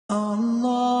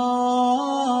Allahu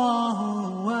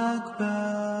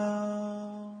Akbar.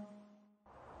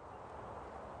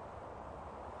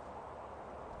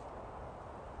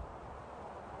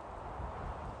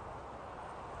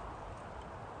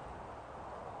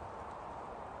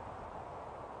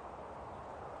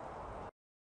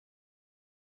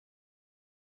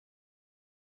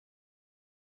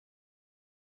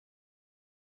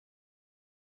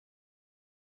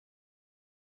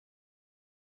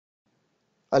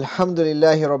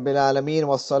 Alhamdulillahi Rabbil Alameen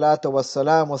wassalatu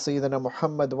wassalam wa Sayyidina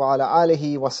Muhammad wa ala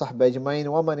alihi wa sahbihi ajma'in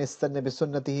wa man istanna bi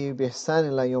sunnatihi bi ihsan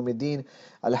ila yawmiddin.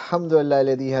 Alhamdulillah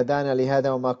alladhi hadana li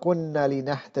hada wa ma kunna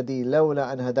linahtadi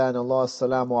lawla an hadana Allah.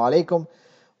 Assalamu alaikum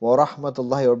wa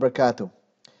rahmatullahi wa barakatuh.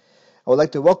 I would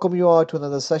like to welcome you all to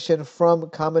another session from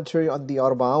commentary on the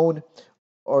Arba'un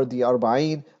or the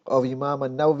Arba'in of Imam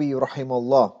Al-Nawawi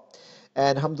rahimahullah.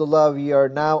 And alhamdulillah, we are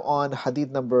now on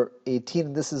hadith number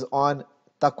 18. This is on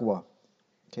taqwa.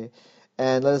 Okay,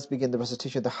 and let us begin the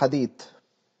recitation of the hadith.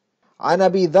 عن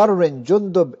أبي ذر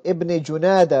جندب ابن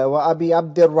جنادة وأبي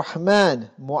عبد الرحمن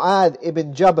معاذ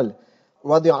ابن جبل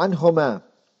رضي عنهما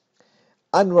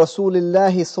عن رسول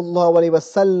الله صلى الله عليه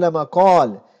وسلم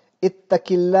قال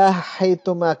اتق الله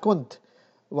حيثما كنت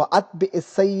وأتبع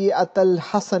السيئة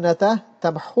الحسنة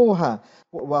تمحوها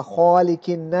وخالق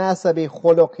الناس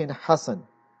بخلق حسن.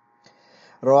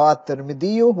 رواه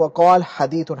الترمذي وقال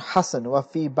حديث حسن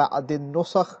وفي بعض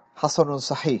النسخ حسن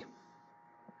صحيح.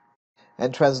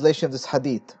 And translation of this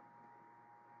hadith.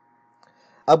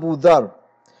 Abu Dhar,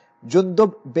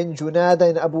 Jundub bin Junada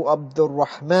and Abu Abdul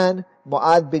Rahman,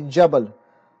 Mu'adh bin Jabal,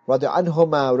 Radi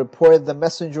anhuma, reported the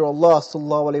Messenger of Allah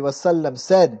sallallahu alaihi wasallam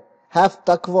said, have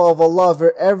taqwa of Allah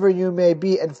wherever you may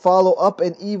be and follow up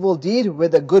an evil deed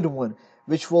with a good one,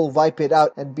 which will wipe it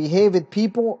out, and behave with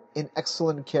people in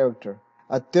excellent character.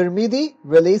 At-Tirmidhi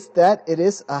relates that it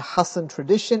is a Hasan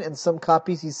tradition, and some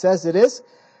copies he says it is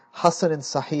Hasan and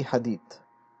Sahih Hadith.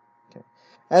 Okay.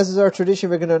 As is our tradition,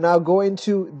 we're going to now go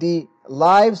into the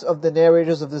lives of the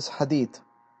narrators of this Hadith.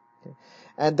 Okay.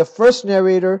 And the first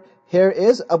narrator here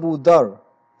is Abu Dhar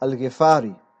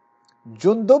al-Ghifari.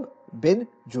 Jundub bin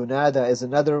Junada is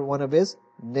another one of his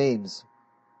names.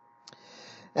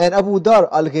 And Abu Dhar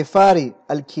al-Ghifari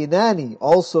al-Kinani,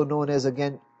 also known as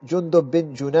again Jundub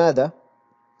bin Junada,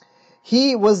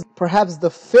 he was perhaps the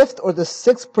fifth or the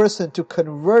sixth person to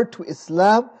convert to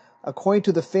Islam according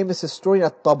to the famous historian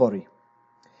At-Tabari.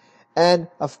 And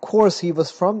of course he was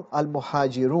from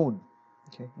Al-Muhajirun,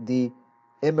 okay, the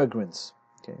immigrants.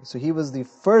 Okay, so he was the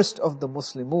first of the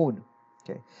Muslimun.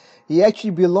 Okay, he actually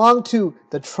belonged to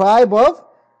the tribe of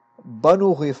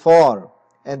Banu Ghifar,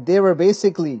 and they were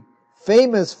basically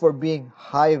famous for being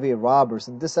highway robbers.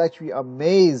 And this actually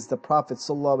amazed the Prophet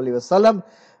ﷺ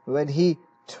when he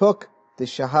took the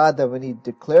Shahada, when he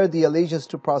declared the allegiance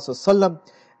to Prophet ﷺ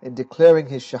and declaring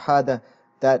his Shahada.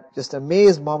 That just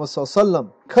amazed Muhammad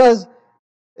ﷺ, because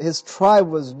his tribe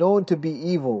was known to be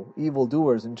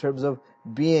evildoers in terms of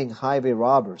being highway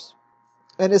robbers.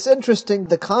 And it's interesting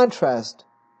the contrast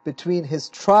between his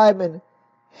tribe and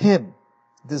him,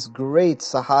 this great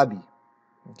Sahabi.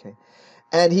 Okay,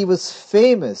 and he was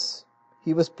famous.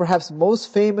 He was perhaps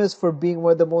most famous for being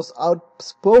one of the most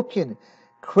outspoken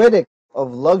critics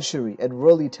of luxury and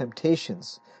worldly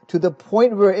temptations, to the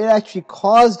point where it actually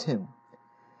caused him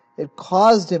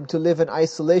to live in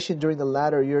isolation during the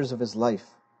latter years of his life.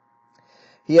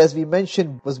 He, as we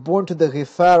mentioned, was born to the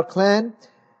Ghifar clan,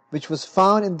 which was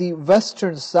found in the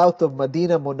western south of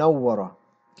Medina Munawwara.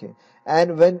 Okay.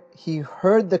 And when he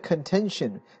heard the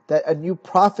contention that a new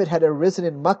prophet had arisen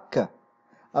in Makkah,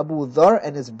 Abu Dhar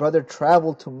and his brother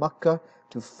traveled to Makkah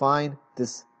to find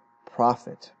this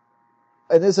prophet.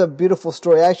 And there's a beautiful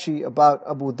story actually about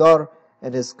Abu Dhar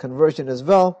and his conversion as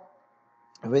well,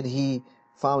 when he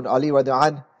found Ali radiallahu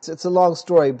anh. It's a long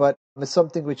story, but it's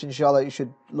something which inshallah you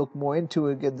should look more into.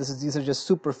 Again, these are just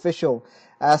superficial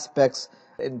aspects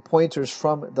and pointers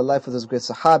from the life of this great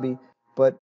Sahabi.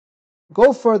 But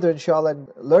go further inshallah and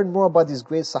learn more about these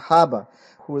great Sahaba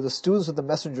who were the students of the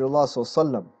Messenger of Allah sallallahu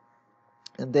alaihi wasallam.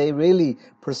 And they really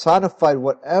personified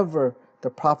whatever the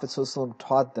Prophet sallallahu alaihi wasallam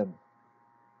taught them.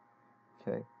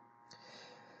 Okay.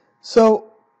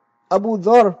 So Abu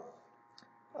Dhar,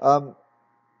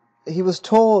 he was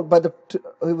told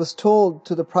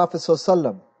to the Prophet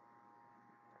ﷺ,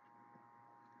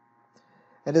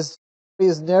 and his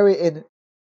narrated in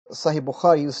Sahih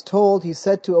Bukhari. He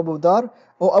said to Abu Dhar,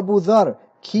 "O Abu Dhar,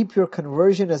 keep your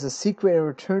conversion as a secret and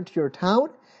return to your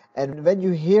town, and when you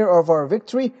hear of our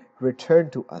victory, return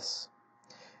to us."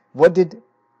 What did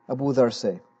Abu Dhar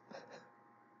say?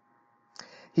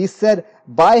 He said,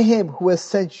 by him who has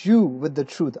sent you with the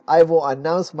truth, I will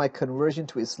announce my conversion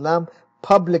to Islam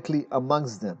publicly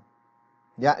amongst them.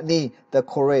 Ya'ni the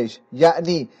Quraysh,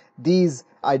 ya'ni these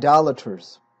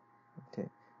idolaters. Okay.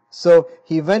 So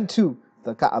he went to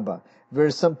the Kaaba, where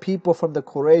some people from the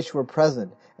Quraysh were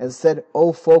present, and said,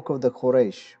 O folk of the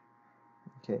Quraysh,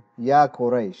 okay, Ya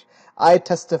Quraysh, I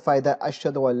testify that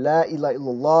Ashhadu an la ilaha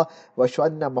illallah wa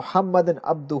ashhadu anna Muhammadan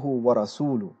abduhu wa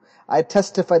rasuluh. I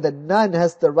testify that none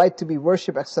has the right to be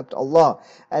worshipped except Allah,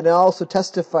 and I also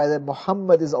testify that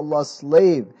Muhammad is Allah's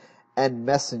slave and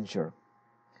messenger.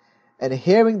 And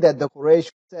hearing that, the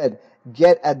Quraysh said,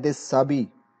 get at this Sabi,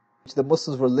 which the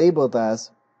Muslims were labeled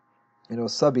as,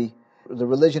 Sabi, the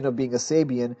religion of being a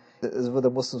Sabian, is what the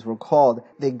Muslims were called.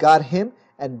 They got him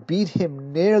and beat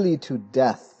him nearly to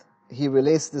death. He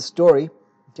relates this story.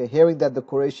 Okay, hearing that, the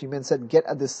Qurayshi men said, get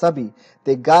at this Sabi.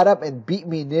 They got up and beat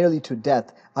me nearly to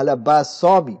death. Al-Abbas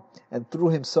saw me and threw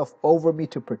himself over me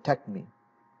to protect me.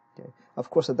 Okay. Of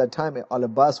course, at that time,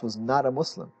 Al-Abbas was not a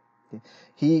Muslim. Okay.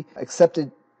 He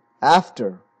accepted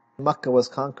after Makkah was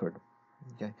conquered.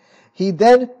 Okay. He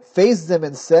then faced them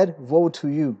and said, woe to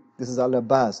you. This is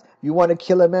Al-Abbas. You want to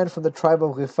kill a man from the tribe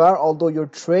of Ghifar, although your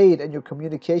trade and your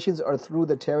communications are through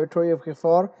the territory of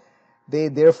Ghifar? They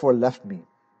therefore left me.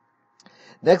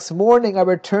 Next morning I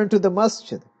returned to the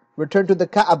masjid, returned to the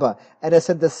Kaaba, and I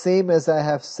said the same as I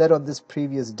have said on this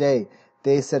previous day.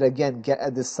 They said again, get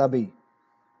at this Sabi.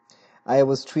 I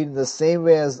was treated the same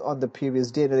way as on the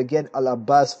previous day, and again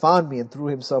Al-Abbas found me and threw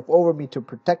himself over me to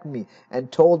protect me,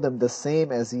 and told them the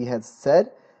same as he had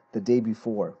said the day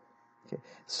before. Okay.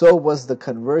 So was the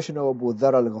conversion of Abu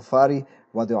Dharr al-Ghifari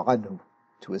radiallahu anhu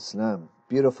to Islam.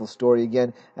 Beautiful story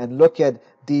again. And look at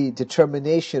the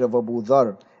determination of Abu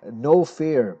Dharr. No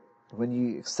fear. When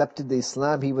he accepted the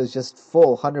Islam, he was just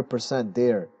full, 100%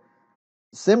 there.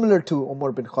 Similar to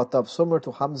Umar bin Khattab, similar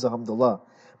to Hamza Hamdullah.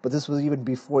 But this was even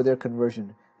before their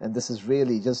conversion. And this is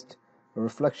really just a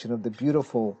reflection of the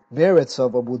beautiful merits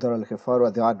of Abu Dharr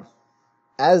al-Ghifari radiallahu anhu.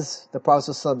 As the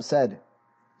Prophet ﷺ said,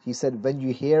 he said, when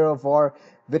you hear of our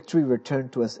victory, return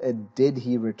to us. And did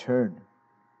he return?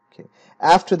 Okay.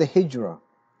 After the Hijrah,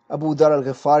 Abu Dharr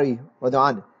al-Ghifari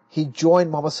radiallahu anhu, he joined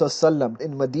Muhammad ﷺ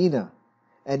in Medina,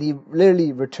 and he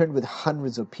literally returned with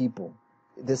hundreds of people.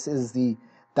 This is the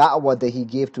da'wah that he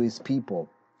gave to his people.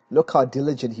 Look how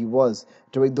diligent he was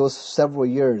during those several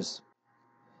years.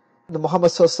 The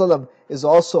Muhammad ﷺ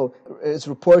is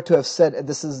reported to have said, and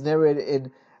this is narrated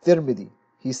in Tirmidhi,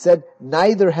 he said,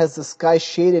 neither has the sky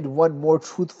shaded one more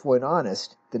truthful and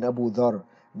honest than Abu Dharr,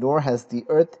 nor has the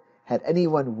earth had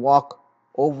anyone walk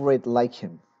over it like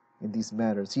him in these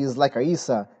matters. He is like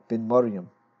Isa bin Maryam.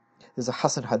 There's a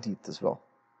Hasan Hadith as well.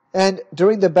 And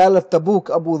during the Battle of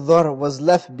Tabuk, Abu Dharr was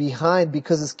left behind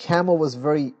because his camel was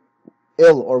very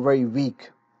ill or very weak.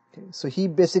 Okay. So he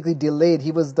basically delayed.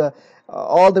 He was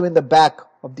all the way in the back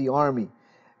of the army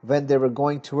when they were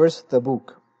going towards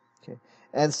Tabuk. Okay.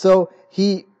 And so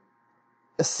he,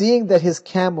 seeing that his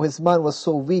camel, his man was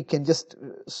so weak and just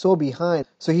so behind,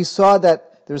 so he saw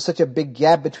that there was such a big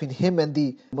gap between him and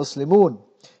the Muslimun.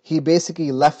 He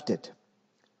basically left it.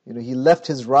 He left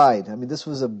his ride. I mean, this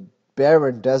was a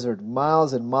barren desert,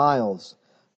 miles and miles.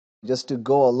 Just to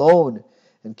go alone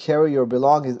and carry your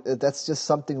belongings, that's just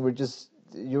something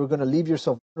you're going to leave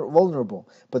yourself vulnerable.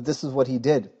 But this is what he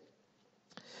did.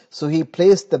 So he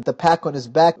placed the pack on his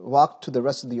back, walked to the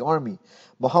rest of the army.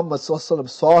 Muhammad ﷺ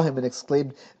saw him and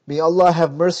exclaimed, may Allah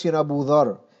have mercy on Abu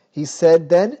Dharr. He said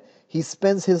then, he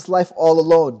spends his life all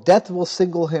alone. Death will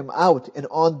single him out, and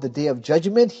on the day of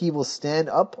judgment, he will stand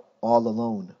up all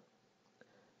alone.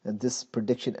 And this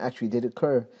prediction actually did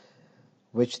occur,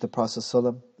 which the Prophet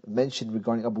ﷺ mentioned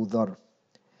regarding Abu Dharr.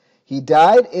 He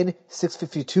died in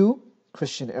 652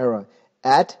 Christian era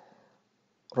at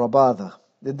Rabada.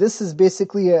 This is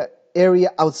basically an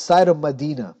area outside of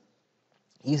Medina,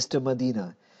 east of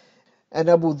Medina. And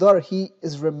Abu Dharr, he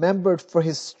is remembered for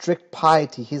his strict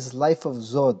piety, his life of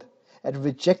zuhd, and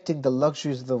rejecting the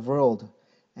luxuries of the world.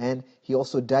 And he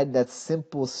also died in that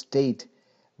simple state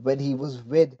when he was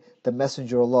with the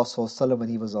Messenger of Allah ﷺ when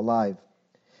he was alive.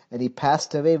 And he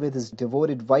passed away with his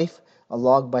devoted wife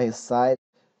along by his side.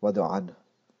 Wadu'an.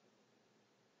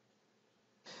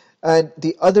 And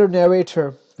the other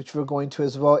narrator, which we're going to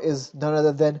as well, is none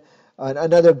other than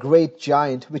another great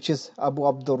giant, which is Abu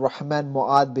Abdul Rahman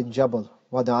Mu'ad bin Jabal.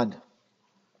 Wadu'an.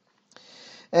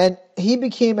 And he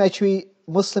became actually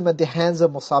Muslim at the hands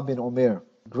of Mus'ab bin Umair,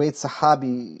 great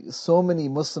Sahabi. So many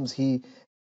Muslims he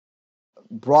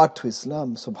brought to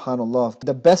Islam, subhanAllah.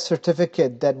 The best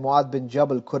certificate that Mu'adh bin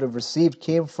Jabal could have received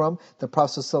came from the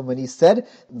Prophet ﷺ when he said,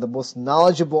 the most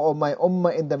knowledgeable of my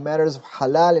ummah in the matters of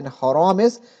halal and haram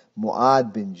is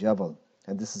Mu'adh bin Jabal.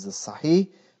 And this is a Sahih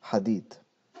Hadith.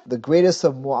 The greatest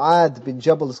of Mu'adh bin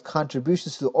Jabal's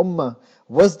contributions to the ummah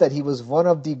was that he was one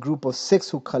of the group of 6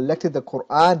 who collected the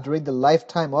Qur'an during the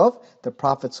lifetime of the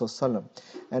Prophet ﷺ.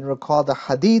 And recall the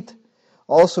Hadith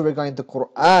also regarding the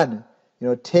Qur'an,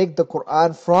 take the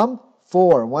Qur'an from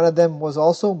 4. One of them was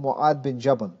also Mu'adh bin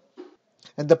Jabal.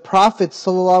 And the Prophet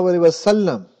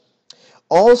ﷺ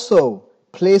also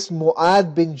placed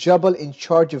Mu'adh bin Jabal in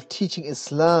charge of teaching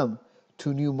Islam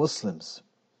to new Muslims.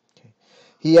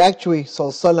 He actually,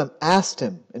 ﷺ, asked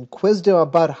him and quizzed him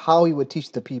about how he would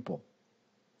teach the people.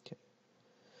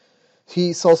 He,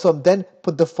 ﷺ, then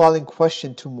put the following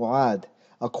question to Mu'adh,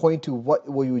 according to what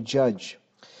will you judge?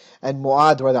 And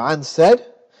Mu'adh radhiallahu anh said,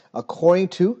 according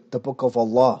to the book of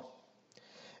Allah.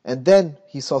 And then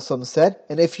he ﷺ said,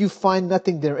 and if you find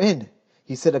nothing therein,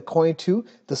 he said, according to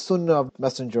the sunnah of the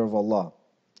Messenger of Allah.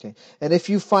 And if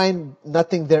you find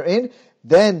nothing therein,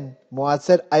 then Mu'adh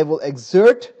said, I will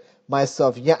exert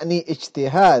myself,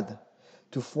 icna-mas,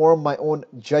 to form my own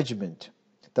judgment.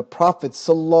 The Prophet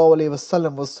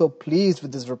ﷺ was so pleased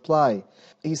with his reply.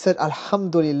 He said,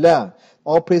 Alhamdulillah,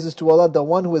 all praises to Allah, the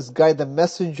one who has guided the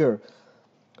messenger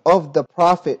of the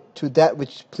Prophet to that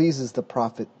which pleases the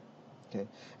Prophet.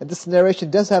 And this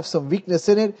narration does have some weakness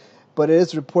in it, but it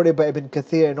is reported by Ibn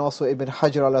Kathir and also Ibn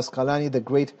Hajar al-Asqalani, the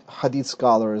great hadith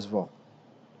scholar as well.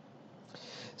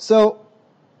 So,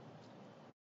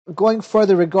 going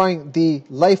further regarding the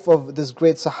life of this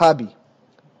great Sahabi,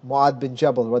 Mu'adh bin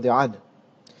Jabal radhiallahu anh,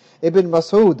 Ibn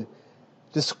Mas'ud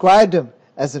described him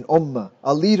as an ummah,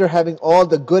 a leader having all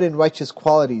the good and righteous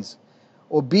qualities,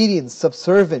 obedient,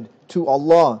 subservient to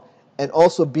Allah, and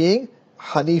also being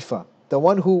Hanifa, the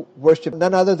one who worshipped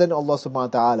none other than Allah subhanahu wa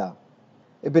ta'ala.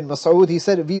 Ibn Mas'ud, he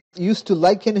said, we used to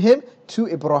liken him to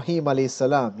Ibrahim alayhi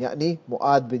salam,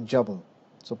 Mu'adh bin Jabal.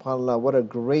 SubhanAllah, what a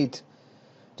great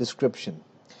description.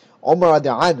 Umar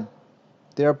radhiallahu anh,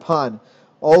 thereupon,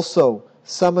 also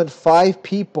summoned 5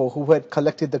 people who had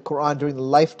collected the Qur'an during the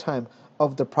lifetime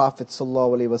of the Prophet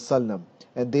ﷺ.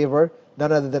 And they were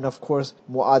none other than, of course,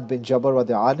 Mu'adh bin Jabal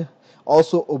radhiallahu anh,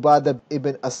 also Ubadah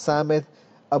ibn As-Samit,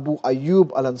 Abu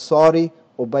Ayyub al-Ansari,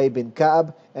 Ubay bin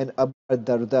Ka'ab, and Abu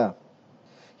Darda.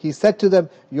 He said to them,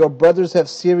 your brothers of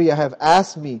Syria have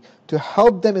asked me to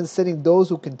help them in sending those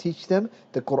who can teach them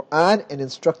the Qur'an and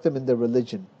instruct them in their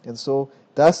religion. And so,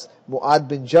 thus, Mu'adh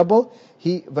bin Jabal,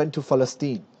 he went to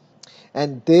Palestine.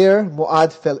 And there,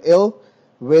 Mu'adh fell ill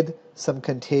with some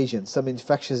contagion, some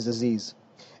infectious disease.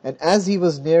 And as he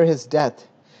was near his death,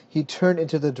 he turned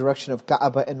into the direction of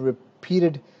Kaaba and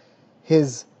repeated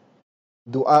his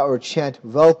dua or chant,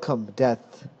 welcome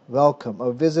death, welcome.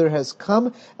 A visitor has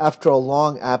come after a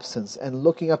long absence. And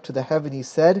looking up to the heaven, he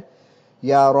said,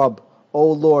 Ya Rabb,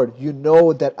 O Lord, you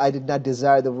know that I did not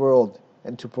desire the world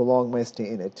and to prolong my stay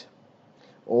in it.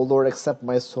 O Lord, accept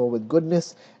my soul with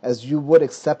goodness as you would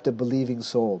accept a believing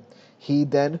soul. He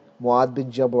then, Mu'adh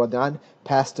bin Jabal radhiallahu anh,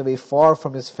 passed away far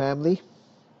from his family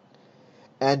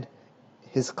and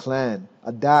his clan,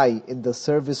 a da'i in the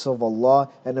service of Allah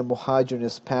and a muhajir in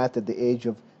his path at the age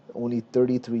of only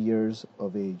 33 years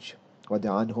of age.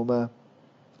 Radhiallahu anhuma.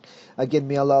 Again,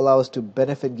 may Allah allow us to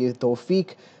benefit and give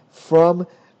tawfiq from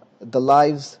the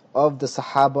lives of the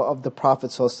Sahaba of the Prophet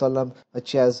ﷺ,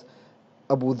 such as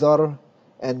Abu Dharr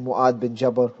and Mu'adh bin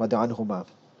Jabal radhiallahu anhuma.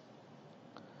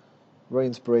 Very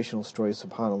inspirational story,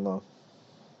 subhanAllah.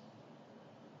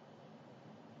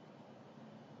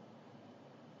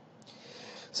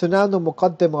 So now the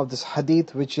muqaddimah of this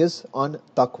hadith, which is on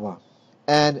taqwa.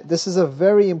 And this is a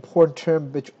very important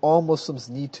term which all Muslims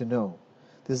need to know.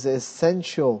 This is an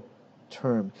essential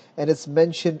term, and it's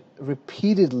mentioned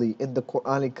repeatedly in the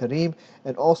Qur'an al-Kareem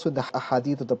and also in the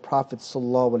hadith of the Prophet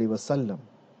ﷺ.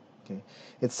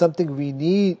 It's something we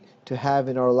need to have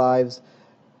in our lives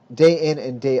day in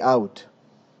and day out,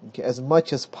 as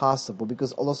much as possible,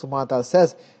 because Allah subhanahu wa ta'ala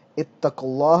says,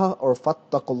 ittaqullaha or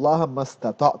fattaqullaha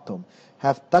mastata'tum.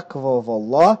 Have taqwa of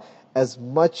Allah as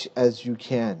much as you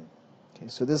can.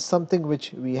 So this is something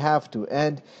which we have to,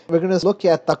 and we're going to look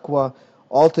at taqwa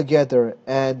altogether,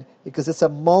 and because it's a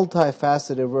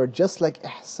multifaceted word, just like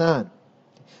ihsan,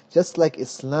 just like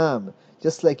Islam,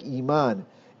 just like iman.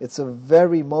 It's a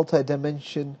very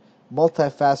multi-dimension,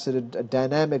 multifaceted,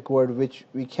 dynamic word which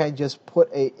we can't just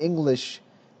put a English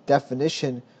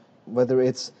definition, whether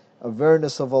it's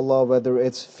awareness of Allah, whether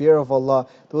it's fear of Allah.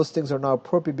 Those things are not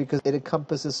appropriate because it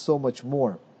encompasses so much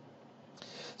more.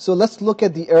 So let's look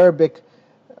at the Arabic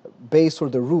base or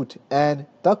the root, and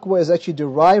taqwa is actually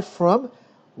derived from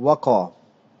waqa,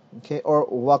 okay, or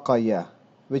waqaya,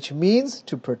 which means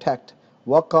to protect.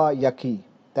 Waqa yaqi,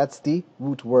 that's the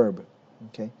root verb,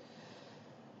 okay.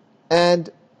 And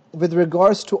with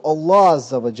regards to Allah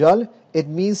Azza wa Jal, it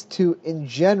means to, in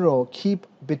general, keep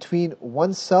between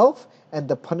oneself and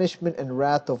the punishment and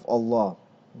wrath of Allah,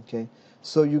 okay.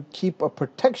 So you keep a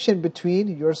protection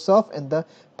between yourself and the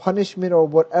punishment or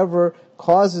whatever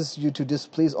causes you to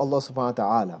displease Allah subhanahu wa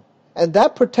ta'ala. And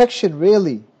that protection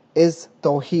really is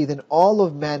tawheed, and all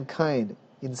of mankind,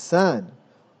 insan,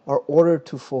 are ordered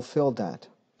to fulfill that.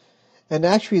 And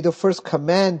actually the first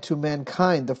command to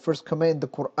mankind, the first command in the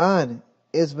Quran,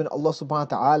 is when Allah subhanahu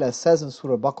wa ta'ala says in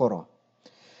Surah Baqarah,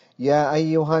 يا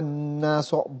أيها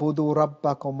الناس اعبدوا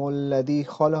ربكم الذي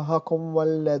خلقكم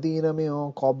والذين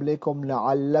من قبلكم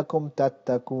لعلكم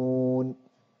تتقون.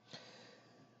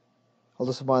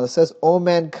 Allah subhanahu wa ta'ala says, O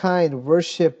mankind,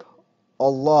 worship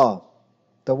Allah,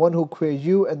 the one who created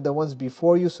you and the ones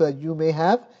before you, so that you may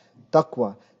have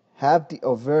taqwa, have the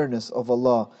awareness of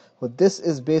Allah. But this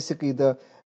is basically the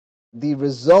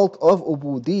result of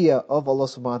ubudiyyah of Allah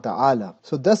subhanahu wa ta'ala.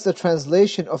 So thus the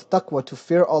translation of taqwa, to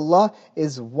fear Allah,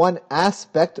 is one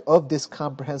aspect of this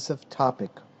comprehensive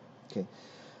topic. Okay.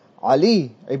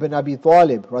 Ali ibn Abi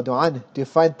Talib radhiallahu anhu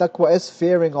defined taqwa as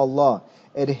fearing Allah,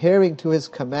 adhering to His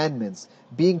commandments,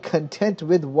 being content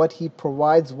with what He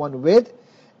provides one with,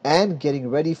 and getting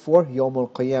ready for Yawm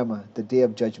al-Qiyamah, the Day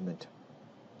of Judgment.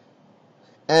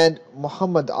 And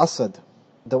Muhammad Asad,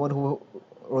 the one who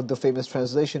wrote the famous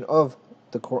translation of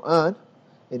the Quran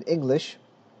in English,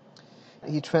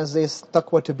 he translates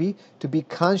taqwa to be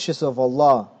conscious of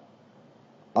Allah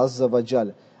Azza wa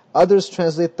Jal. Others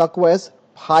translate taqwa as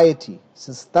piety.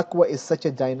 Since taqwa is such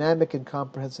a dynamic and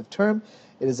comprehensive term,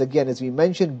 it is, again, as we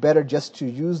mentioned, better just to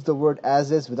use the word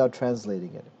as is without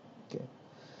translating it. Okay.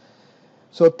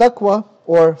 So taqwa,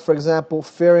 or for example,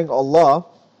 fearing Allah,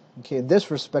 okay, in this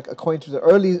respect, according to the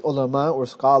early ulama or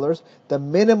scholars, the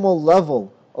minimal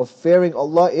level of fearing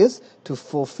Allah is to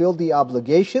fulfill the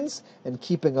obligations and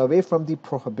keeping away from the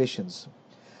prohibitions.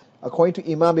 According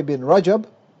to Imam ibn Rajab,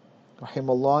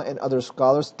 rahimahullah, and other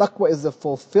scholars, taqwa is the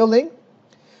fulfilling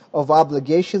of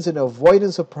obligations and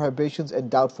avoidance of prohibitions and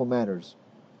doubtful matters.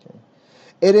 Okay.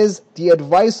 It is the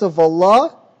advice of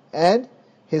Allah and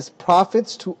His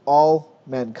prophets to all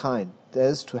mankind, that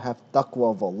is, to have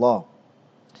taqwa of Allah.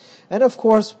 And of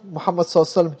course, Muhammad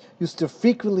ﷺ used to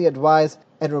frequently advise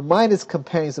and remind his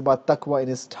companions about taqwa in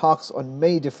his talks on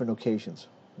many different occasions.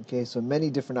 Okay, so many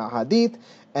different hadith,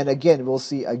 and again, we'll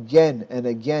see again and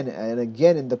again and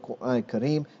again in the Quran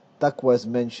Kareem, taqwa is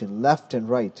mentioned left and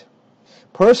right.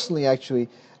 Personally, actually,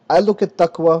 I look at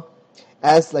taqwa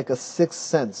as like a sixth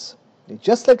sense.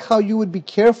 Just like how you would be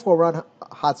careful around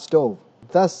a hot stove.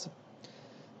 Thus,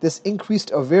 this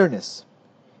increased awareness,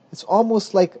 it's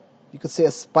almost like, you could say, a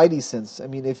spidey sense. I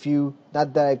mean,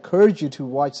 not that I encourage you to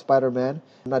watch Spider-Man,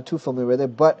 I'm not too familiar with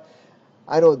it, but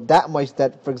I know that much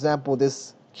that, for example,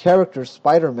 this character,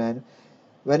 Spider-Man,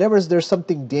 whenever there's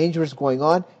something dangerous going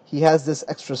on, he has this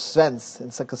extra sense.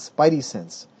 It's like a spidey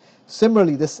sense.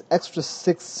 Similarly, this extra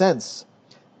sixth sense,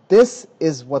 this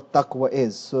is what taqwa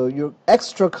is. So you're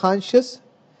extra conscious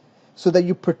so that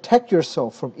you protect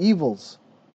yourself from evils.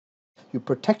 You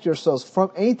protect yourselves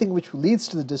from anything which leads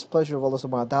to the displeasure of Allah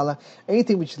subhanahu wa ta'ala,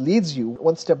 anything which leads you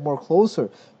one step more closer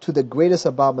to the greatest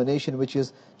abomination, which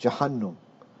is Jahannam.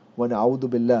 Wa na'udhu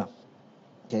billah.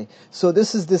 Okay. So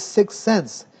this is this sixth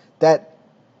sense that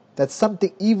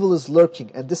something evil is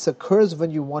lurking, and this occurs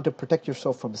when you want to protect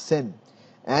yourself from sin.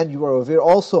 And you are aware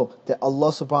also that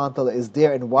Allah subhanahu wa ta'ala is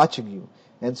there and watching you.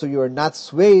 And so you are not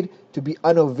swayed to be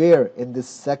unaware in this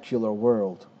secular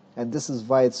world. And this is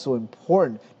why it's so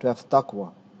important to have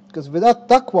taqwa. Because without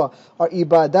taqwa, our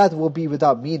ibadat will be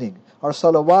without meaning. Our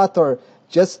salawat are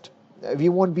just, we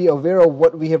won't be aware of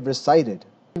what we have recited.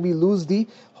 We lose the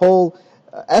whole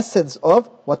essence of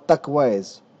what taqwa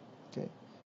is. Okay.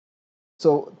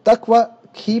 So taqwa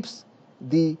keeps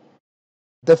the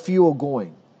fuel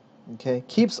going. Okay,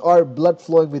 keeps our blood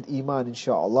flowing with iman,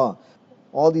 inshaAllah.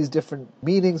 All these different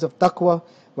meanings of taqwa,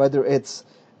 whether it's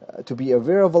to be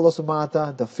aware of Allah subhanahu wa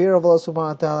ta'ala, the fear of Allah subhanahu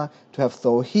wa ta'ala, to have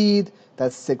tawheed,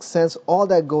 that sixth sense, all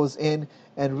that goes in,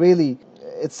 and really,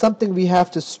 it's something we have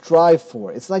to strive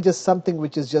for. It's not just something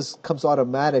which just comes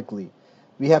automatically.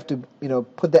 We have to,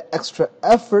 put the extra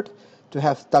effort to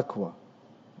have taqwa.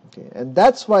 Okay, and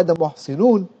that's why the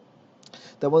muhsinun,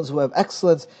 the ones who have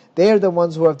excellence, they're the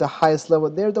ones who have the highest level,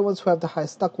 they're the ones who have the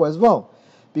highest taqwa as well.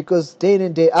 Because day in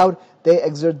and day out, they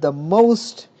exert the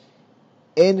most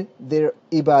in their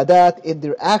ibadat, in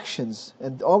their actions,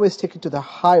 and always take it to the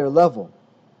higher level.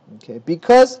 Okay,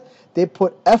 because they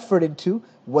put effort into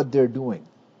what they're doing.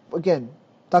 Again,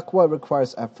 taqwa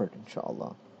requires effort,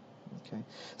 inshallah. Okay,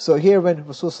 so here when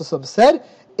Rasulullah said,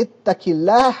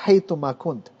 "Ittaqillah haythuma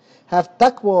kunt," have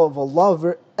taqwa of Allah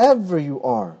wherever you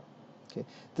are. Okay,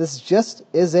 this just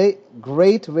is a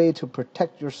great way to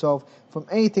protect yourself from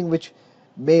anything which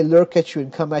may lurk at you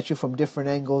and come at you from different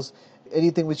angles.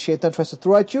 Anything which shaitan tries to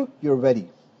throw at you, you're ready.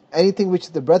 Anything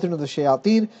which the brethren of the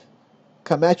shayateen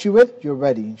come at you with, you're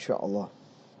ready, inshallah.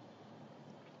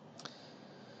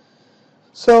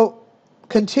 So,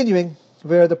 continuing,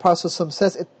 where the Prophet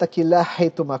says, "Ittaqillah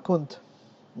haythuma kunt."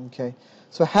 Okay,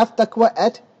 so have taqwa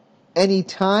at any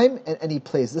time and any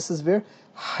place. This is where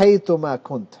haythuma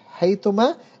kunt.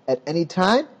 Haythuma, at any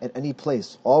time and any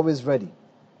place, always ready,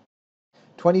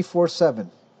 24/7.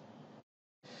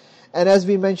 And as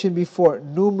we mentioned before,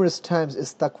 numerous times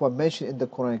is taqwa mentioned in the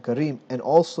Quran Kareem and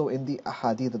also in the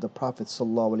ahadith of the Prophet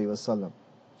sallallahu alaihi wasallam.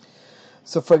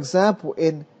 So, for example,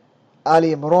 in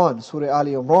Ali Imran, Surah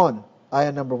Ali Imran,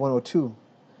 ayah number 102,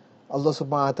 Allah subhanahu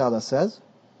wa ta'ala says,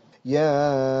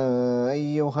 يا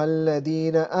أيها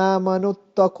الذين آمنوا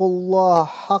اتقوا الله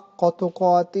حق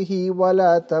تقاته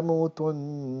ولا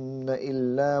تموتن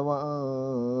إلا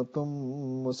وأنتم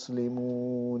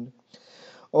مسلمون.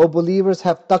 O believers,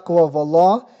 have taqwa of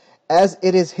Allah as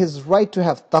it is His right to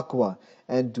have taqwa,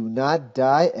 and do not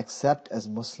die except as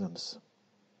Muslims.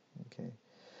 Okay.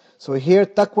 So here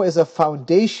taqwa is a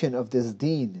foundation of this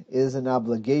deen, it is an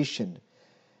obligation.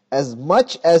 As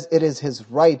much as it is His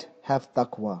right, have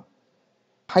taqwa.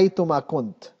 حَيْثُمَا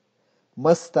كُنْتَ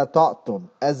مَسْتَطَعْتُمْ,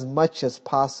 as much as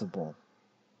possible.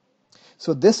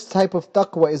 So this type of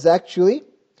taqwa is actually,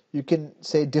 you can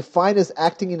say, defined as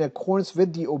acting in accordance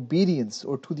with the obedience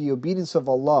or to the obedience of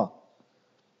Allah.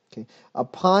 Okay,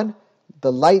 upon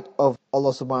the light of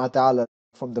Allah subhanahu wa ta'ala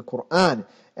from the Quran,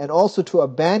 and also to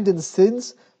abandon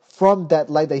sins from that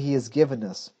light that He has given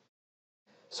us.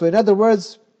 So in other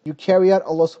words, you carry out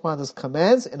Allah subhanahu wa ta'ala's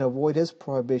commands and avoid His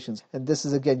prohibitions. And this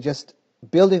is again just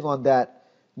building on that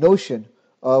notion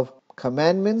of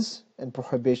commandments and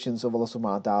prohibitions of Allah subhanahu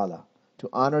wa ta'ala, to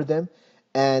honor them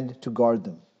and to guard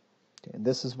them. Okay, and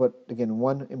this is what, again,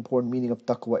 one important meaning of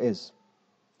taqwa is.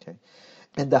 Okay.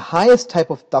 And the highest type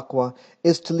of taqwa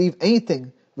is to leave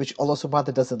anything which Allah subhanahu wa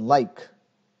ta'ala doesn't like.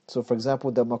 So for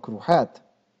example, the makruhat,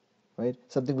 right?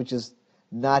 Something which is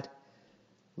not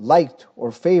liked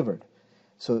or favored.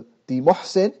 So the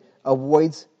muhsin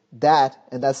avoids that,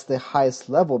 and that's the highest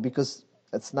level, because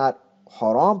it's not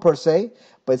haram per se,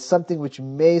 but it's something which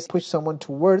may push someone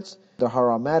towards the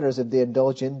haram matters if they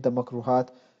indulge in the makruhat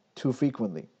too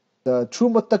frequently. The true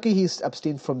muttaqi, he's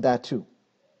abstained from that too.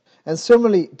 And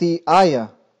similarly, the ayah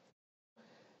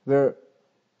where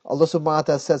Allah subhanahu wa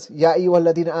ta'ala says, Ya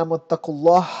ayyuhalladhina amanu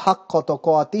taqullaha haqqa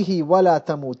tuqatihi wa la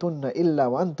tamutunna illa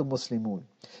wa antum muslimun.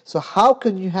 So how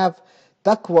can you have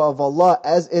taqwa of Allah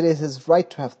as it is His right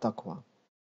to have taqwa?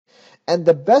 And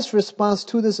the best response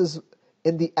to this is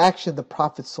in the action of the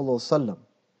Prophet ﷺ.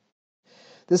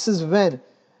 This is when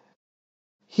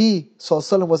he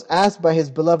ﷺ was asked by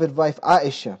his beloved wife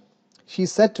Aisha. She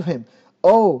said to him,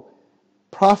 O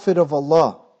Prophet of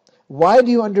Allah, why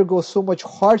do you undergo so much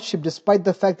hardship despite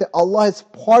the fact that Allah has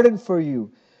pardoned for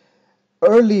you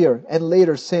earlier and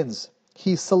later sins?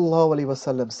 He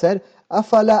ﷺ said,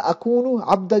 أَفَلَا أَكُونُ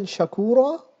عَبْدًا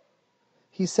شَكُورًا?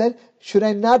 He said, should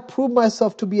I not prove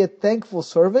myself to be a thankful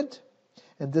servant?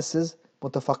 And this is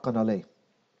muttafaqan alayh.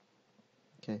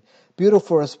 Okay,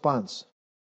 beautiful response.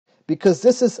 Because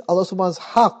this is Allah subhanahu wa ta'ala's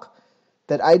haqq,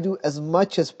 that I do as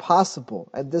much as possible.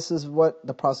 And this is what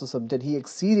the Prophet did. He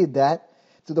exceeded that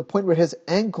to the point where his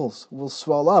ankles will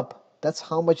swell up. That's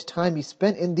how much time he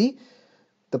spent in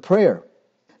the prayer.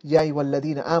 Ya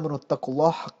ayyuhalladhina amanu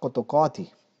taqullaha haqqa tuqatih.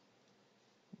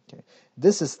 Okay.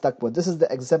 This is taqwa. This is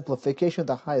the exemplification of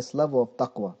the highest level of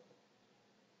taqwa.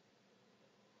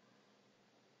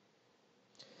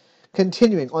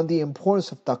 Continuing on the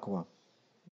importance of taqwa.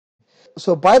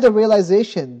 So by the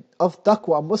realization of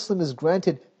taqwa, a Muslim is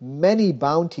granted many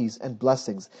bounties and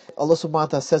blessings. Allah subhanahu wa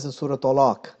ta'ala says in Surah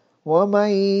Talaq,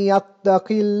 وَمَن يَتَّقِ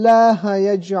اللَّهَ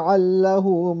يَجْعَل لَّهُ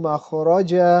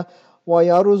مَخْرَجًا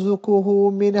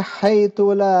وَيَرْزُقْهُ مِنْ حَيْثُ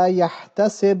لَا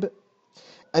يَحْتَسِبُ.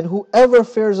 And whoever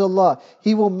fears Allah,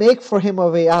 He will make for him a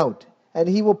way out, and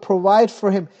He will provide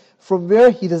for him from where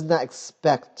he does not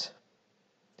expect.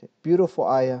 Okay. Beautiful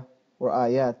ayah or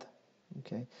ayat.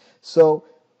 Okay. So,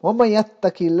 وَمَن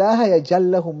يَتَّقِ اللَّهَ يَجْعَل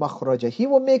لَّهُ مَخْرَجًا. He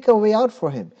will make a way out for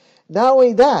him. Not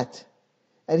only that,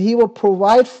 and He will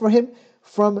provide for him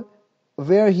from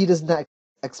where he does not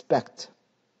expect.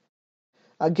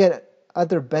 Again,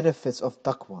 other benefits of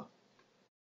taqwa.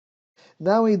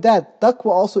 Not only that,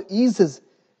 taqwa also eases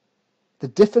the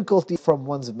difficulty from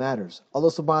one's matters. Allah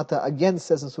subhanahu wa ta'ala again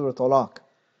says in Surah Talaq,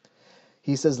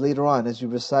 He says later on, as you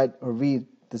recite or read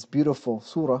this beautiful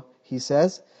surah, He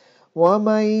says,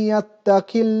 وَمَن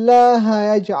يَتَّقِ اللَّهَ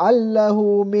يَجْعَلْ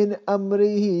لَهُ مِنْ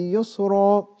أَمْرِهِ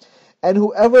يُسْرًا. And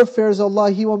whoever fears Allah,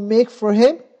 He will make for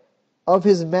him of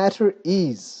his matter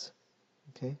ease.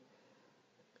 Okay?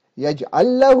 يَجْعَلْ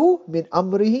لَهُ مِنْ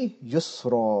أَمْرِهِ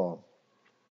يُسْرًا.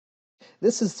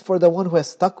 This is for the one who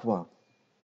has taqwa.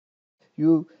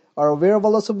 You are aware of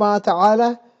Allah subhanahu wa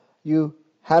ta'ala, you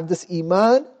have this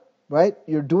iman, right?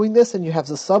 You're doing this and you have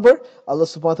the sabr, Allah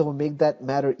subhanahu wa ta'ala will make that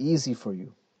matter easy for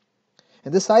you.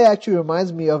 And this ayah actually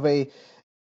reminds me of a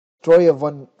story of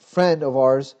one friend of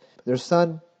ours. Their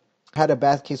son had a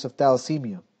bad case of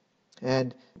thalassemia.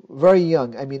 And very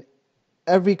young,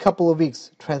 every couple of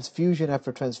weeks, transfusion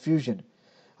after transfusion.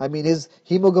 His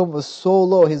hemoglobin was so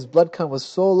low, his blood count was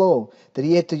so low, that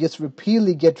he had to just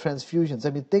repeatedly get transfusions.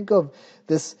 Think of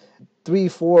this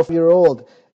 3-4-year-old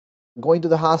going to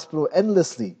the hospital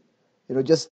endlessly,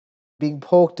 just being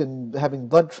poked and having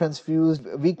blood transfused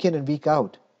week in and week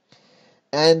out.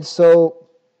 And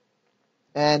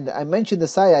I mentioned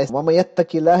this ayah, وَمَن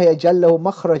يَتَّقِ اللَّهَ يَجْعَلْ لَهُ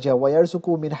مَخْرَجًا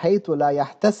وَيَرْزُقْهُ مِنْ حَيْثُ لَا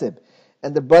يَحْتَسِبُ.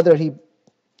 And the brother, he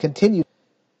continued,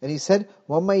 and he said,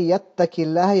 وَمَن يَتَّقِ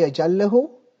اللَّهَ يَجْعَلْ لَهُ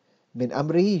مِنْ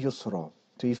أَمْرِهِ يُسْرًا.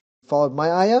 So he followed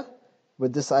my ayah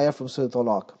with this ayah from Surah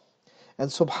Talaq. And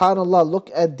subhanAllah,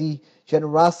 look at the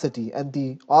generosity and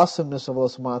the awesomeness of Allah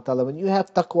subhanahu wa ta'ala. When you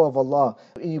have taqwa of Allah,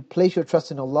 and you place your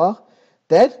trust in Allah,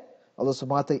 then Allah subhanahu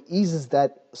wa ta'ala eases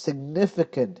that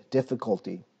significant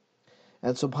difficulty.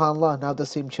 And subhanAllah, now the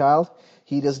same child,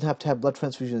 he doesn't have to have blood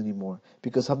transfusion anymore.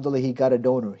 Because alhamdulillah, he got a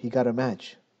donor, he got a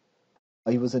match.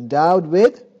 He was endowed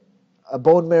with a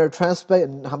bone marrow transplant,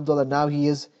 and alhamdulillah, now he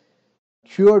is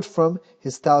cured from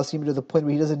his thalassemia to the point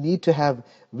where he doesn't need to have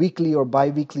weekly or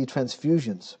bi-weekly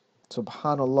transfusions.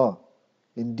 Subhanallah.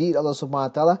 Indeed, Allah subhanahu wa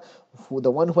ta'ala,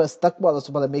 the one who has taqwa, Allah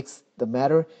subhanahu wa ta'ala makes the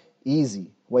matter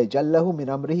easy. وَيَجَلَّهُ مِنْ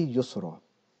أَمْرِهِ يُسْرًا.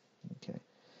 Okay.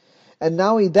 And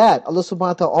not only that, Allah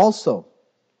subhanahu wa ta'ala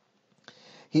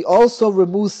He also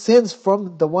removes sins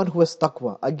from the one who has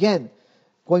taqwa. Again,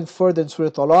 going further in Surah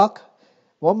Talaq,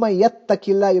 وَمَن يَتَّقِ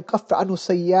اللَّهَ يُكَفِّرْ عَنْهُ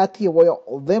سَيِّئَاتِهِ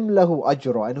وَيُعْظِمْ لَهُ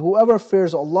أَجْرًا. And whoever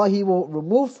fears Allah, He will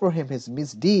remove for him his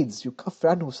misdeeds.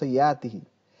 يُكَفِّرْ عَنْهُ سَيِّئَاتِهِ.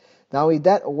 Not only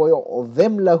that, وَيُعْظِمْ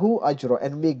لَهُ أَجْرًا.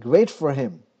 And make great for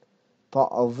him,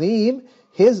 تَعْظِيم,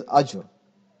 his ajr.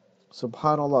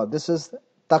 Subhanallah, this is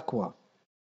taqwa.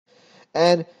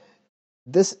 And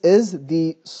this is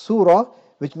the surah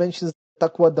which mentions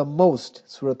taqwa the most,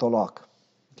 Surah Talaq.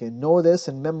 Okay, know this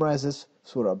and memorize this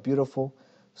surah. Beautiful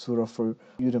surah for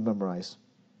you to memorize.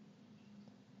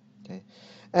 Okay,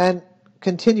 and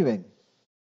continuing.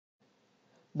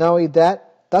 Not only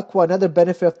that, taqwa, another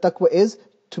benefit of taqwa is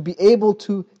to be able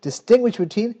to distinguish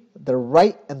between the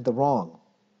right and the wrong.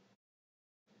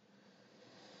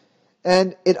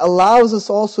 And it allows us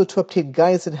also to obtain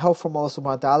guidance and help from Allah subhanahu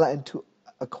wa ta'ala and to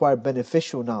acquire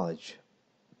beneficial knowledge.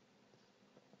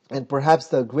 And perhaps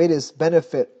the greatest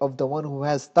benefit of the one who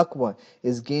has taqwa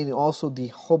is gaining also the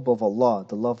hubb of Allah,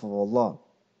 the love of Allah.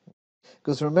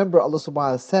 Because remember, Allah subhanahu wa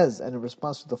ta'ala says, and in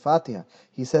response to the Fatiha,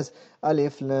 He says,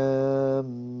 Alif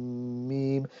Lam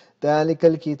Mim, ذَلِكَ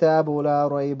الْكِتَابُ لَا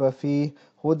رَيْبَ فِيهِ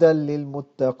هُدًى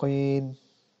لِلْمُتَّقِينَ.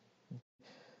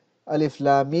 Alif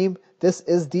Lam Mim, this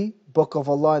is the book of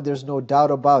Allah and there's no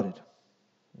doubt about it.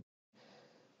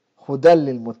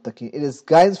 هُدًى لِلْمُتَّقِينَ. It is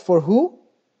guidance for who?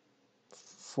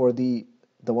 For the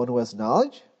one who has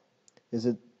knowledge? Is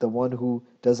it the one who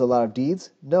does a lot of deeds?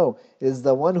 No, it is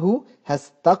the one who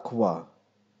has taqwa.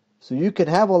 So you can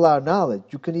have a lot of knowledge,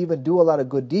 you can even do a lot of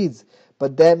good deeds,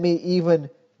 but that may even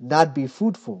not be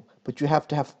fruitful. But you have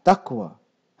to have taqwa,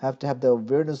 have to have the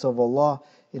awareness of Allah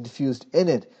infused in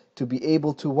it to be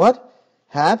able to what?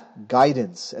 Have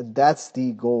guidance. And that's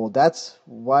the goal. That's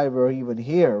why we're even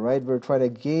here, right? We're trying to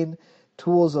gain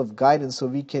tools of guidance so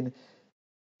we can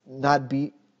not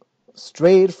be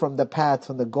strayed from the path,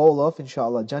 from the goal of,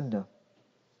 inshallah, Jannah.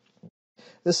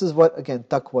 This is what, again,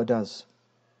 taqwa does.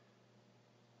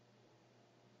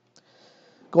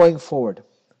 Going forward,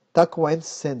 taqwa and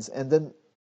sins. And then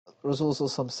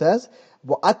Rasulullah says,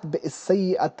 وَأَتْبِئِ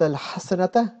السَّيِّئَةَ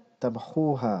الْحَسَنَةَ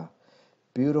تَمْحُوهَا.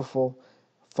 Beautiful.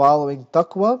 Following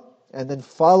taqwa, and then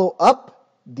follow up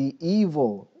the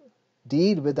evil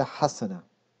deed with a hasana.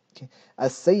 Okay.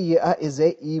 As-sayyi'ah is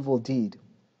a evil deed.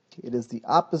 Okay. It is the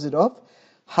opposite of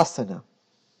hasana.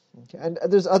 Okay. And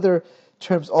there's other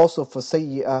terms also for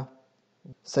sayyi'ah,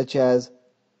 such as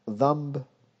dhanb,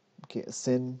 okay,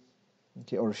 sin,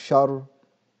 okay, or shar.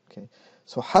 Okay.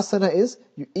 So hasana is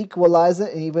you equalize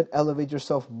it and even elevate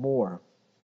yourself more.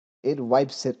 It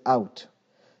wipes it out.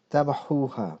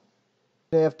 تَمْحُوهَا.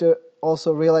 You have to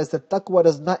also realize that taqwa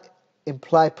does not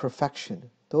imply perfection.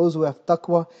 Those who have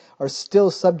taqwa are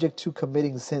still subject to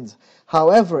committing sins.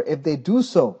 However, if they do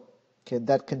so, okay,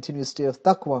 that continuous state of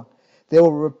taqwa, they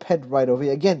will repent right away.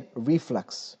 Again,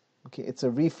 reflex. Okay, it's a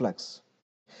reflex.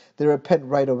 They repent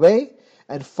right away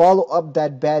and follow up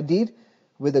that bad deed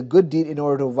with a good deed in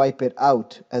order to wipe it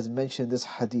out, as mentioned in this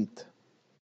hadith.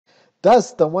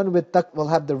 Thus, the one with taqwa will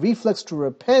have the reflex to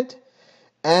repent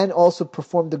and also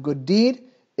perform the good deed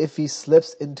if he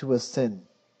slips into a sin.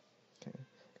 Okay.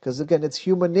 Because again, it's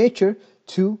human nature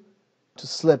to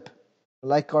slip,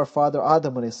 like our father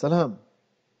Adam alayhi salam,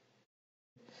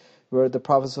 where the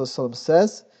Prophet ﷺ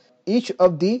says, each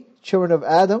of the children of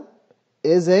Adam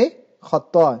is a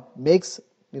khata, makes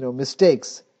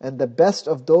mistakes, and the best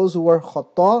of those who are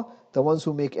khata, the ones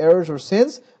who make errors or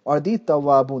sins, are the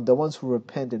tawabun, the ones who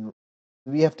repent. And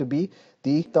we have to be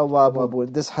the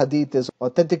tawabun. This hadith is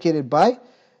authenticated by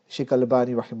Shaykh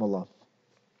Al-Albani rahimahullah.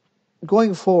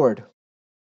 Going forward,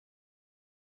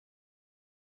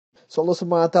 so Allah subhanahu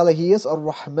wa ta'ala, He is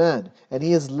Ar-Rahman, and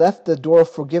He has left the door of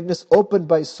forgiveness open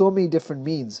by so many different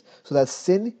means, so that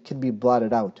sin can be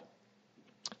blotted out.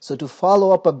 So to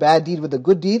follow up a bad deed with a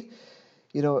good deed,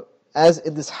 as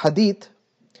in this hadith,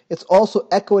 it's also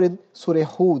echoed in Surah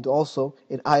Hud, also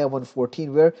in Ayah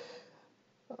 114, where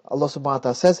Allah subhanahu wa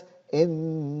ta'ala says,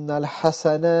 إِنَّ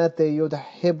الْحَسَنَاتِ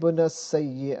يُذْهِبْنَ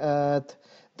السَّيِّئَاتِ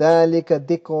ذَلِكَ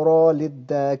ذِكْرَى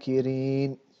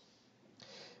لِلذَّاكِرِينَ.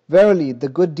 Verily, the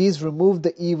good deeds remove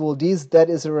the evil deeds. That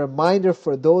is a reminder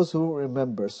for those who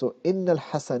remember. So, إِنَّ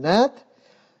الْحَسَنَاتِ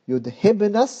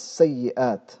يُذْهِبْنَ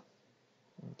السَّيِّئَاتِ.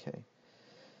 Okay.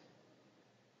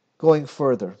 Going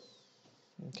further.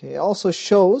 Okay. It also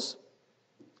shows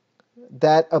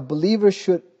that a believer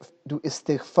should do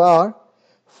istighfar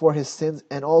for his sins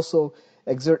and also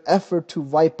exert effort to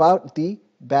wipe out the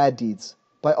bad deeds.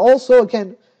 By also,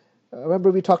 again,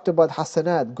 remember we talked about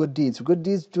hasanat, good deeds.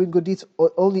 Doing good deeds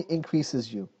only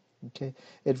increases you. Okay,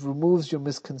 it removes your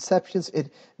misconceptions.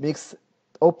 It makes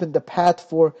open the path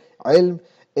for ilm.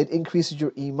 It increases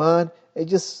your iman. It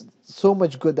just so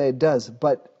much good that it does.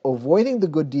 But avoiding the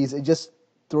good deeds, it just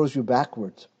throws you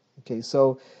backwards. Okay,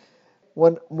 so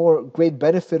one more great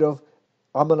benefit of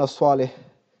amal salih,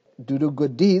 to do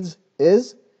good deeds,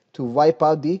 is to wipe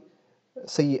out the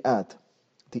sayyi'at,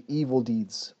 the evil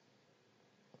deeds.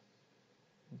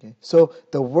 Okay. So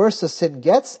the worse a sin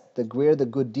gets, the greater the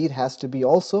good deed has to be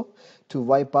also to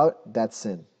wipe out that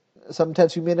sin.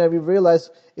 Sometimes we may not even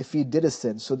realize if we did a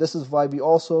sin. So this is why we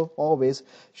also always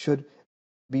should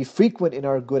be frequent in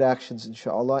our good actions,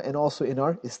 inshallah, and also in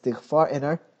our istighfar and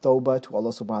our tawbah to Allah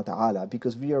subhanahu wa ta'ala,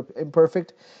 because we are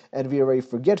imperfect and we are very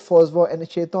forgetful as well, and the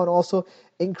shaitan also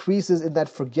increases in that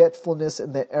forgetfulness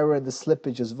and the error and the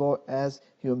slippage as well as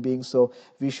human beings. So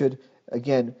we should,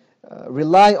 again,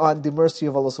 rely on the mercy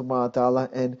of Allah subhanahu wa ta'ala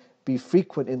and be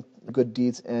frequent in good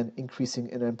deeds and increasing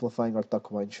and amplifying our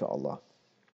taqwa, inshallah.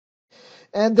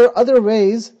 And there are other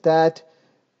ways that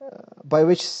by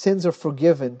which sins are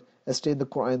forgiven, as stated in the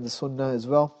Quran and the Sunnah as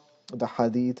well, the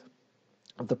Hadith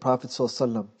of the Prophet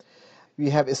ﷺ. We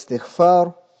have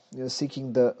istighfar,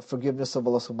 seeking the forgiveness of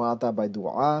Allah subhanahu wa ta'ala by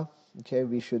dua. Okay,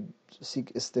 we should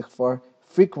seek istighfar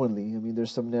frequently. I mean,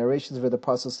 there's some narrations where the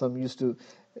Prophet ﷺ used to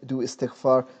do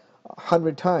istighfar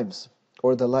 100 times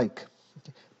or the like.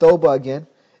 Tawbah, again,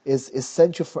 is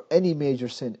essential for any major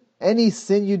sin. Any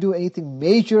sin you do, anything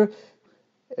major,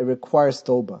 it requires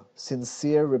tawbah,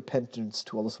 sincere repentance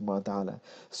to Allah subhanahu wa ta'ala.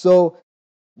 So,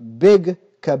 big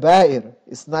kaba'ir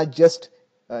is not just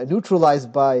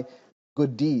neutralized by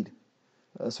good deed.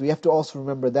 So we have to also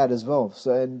remember that as well.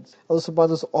 So, and Allah subhanahu wa ta'ala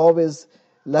has always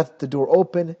left the door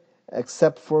open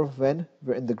except for when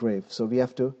we're in the grave. So we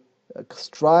have to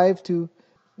strive to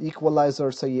equalize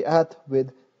our sayyi'at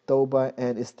with tawbah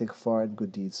and istighfar and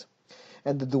good deeds.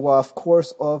 And the dua, of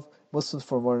course, of Muslims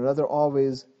for one another,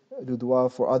 always do dua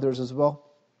for others as well.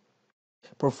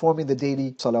 Performing the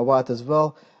daily salawat as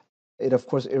well. It, of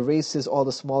course, erases all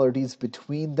the smaller deeds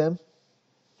between them.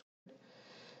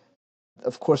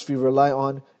 Of course, we rely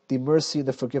on the mercy and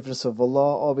the forgiveness of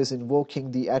Allah, always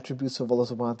invoking the attributes of Allah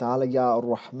subhanahu wa ta'ala. Ya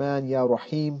Ar-Rahman, Ya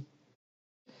Rahim.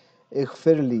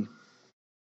 Ighfirli.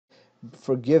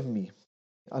 Forgive me.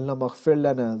 Allahumma ighfir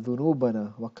lana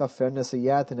dhunubana wa kaffir anna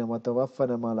sayyatina wa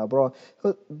tawaffana ma'al abrar.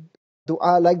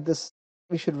 Dua like this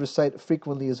we should recite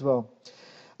frequently as well.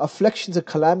 Afflictions and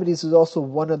calamities is also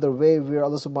one other way where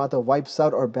Allah subhanahu wa ta'ala wipes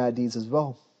out our bad deeds as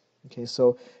well. Okay,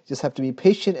 so just have to be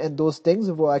patient, and those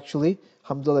things will actually,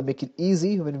 alhamdulillah, make it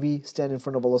easy when we stand in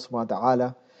front of Allah subhanahu wa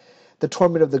ta'ala. the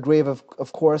torment of the grave,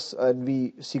 of course, and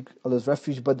we seek Allah's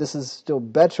refuge, but this is still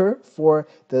better for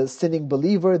the sinning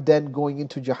believer than going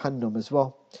into Jahannam as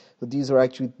well. So these are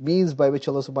actually means by which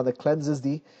Allah subhanahu wa ta'ala cleanses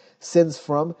the sins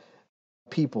from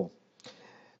people.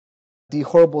 The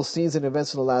horrible scenes and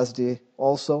events of the last day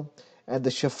also, and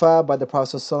the shafa by the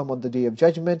Prophet ﷺ on the Day of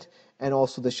Judgment, and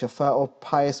also the shafa of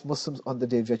pious Muslims on the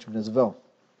Day of Judgment as well.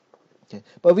 Okay.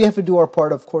 But we have to do our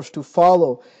part, of course, to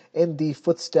follow in the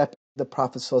footsteps of the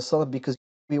Prophet ﷺ, because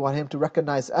we want him to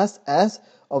recognize us as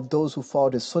of those who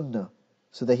followed his sunnah,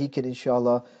 so that he can,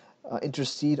 inshallah,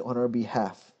 intercede on our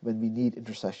behalf when we need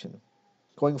intercession.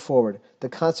 Going forward, the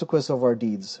consequence of our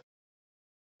deeds.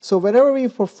 So whenever we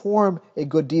perform a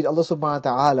good deed, Allah subhanahu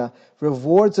wa ta'ala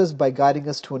rewards us by guiding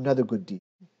us to another good deed.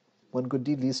 One good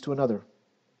deed leads to another.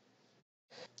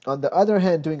 On the other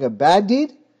hand, doing a bad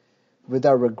deed,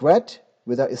 without regret,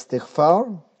 without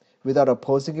istighfar, without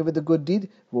opposing it with a good deed,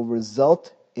 will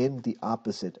result in the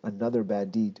opposite, another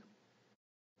bad deed.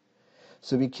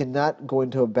 So we cannot go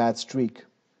into a bad streak.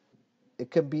 It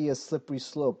can be a slippery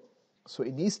slope. So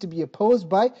it needs to be opposed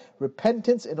by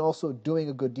repentance and also doing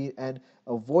a good deed and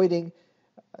avoiding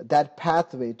that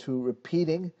pathway to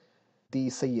repeating the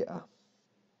sayya'ah.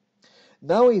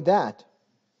 Not only that,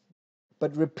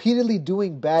 but repeatedly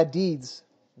doing bad deeds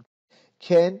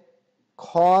can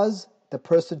cause the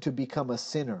person to become a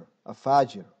sinner, a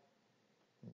fajr,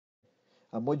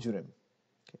 a mujrim.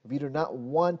 We do not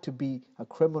want to be a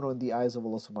criminal in the eyes of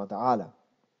Allah subhanahu wa ta'ala.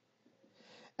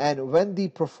 And when the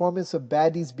performance of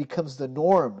bad deeds becomes the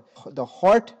norm, the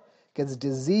heart gets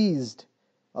diseased,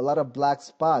 a lot of black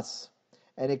spots,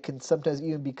 and it can sometimes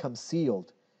even become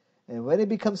sealed. And when it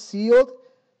becomes sealed,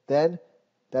 then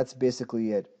that's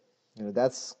basically it.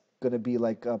 That's going to be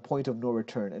like a point of no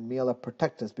return. And may Allah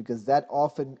protect us, because that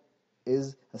often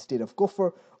is a state of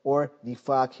kufr or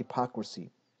nifaq,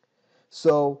 hypocrisy.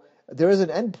 So there is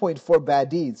an end point for bad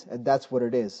deeds, and that's what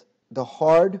it is. The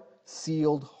hard,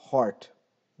 sealed heart.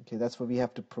 Okay, that's what we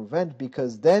have to prevent,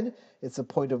 because then it's a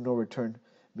point of no return.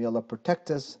 May Allah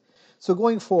protect us. So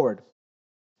going forward,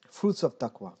 fruits of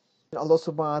taqwa. Allah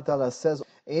subhanahu wa ta'ala says,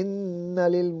 إِنَّ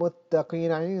لِلْمُتَّقِينَ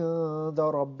عِنْدَ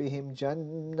رَبِّهِمْ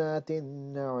جَنَّاتِ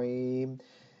النَّعِيمِ.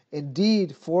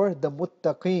 Indeed, for the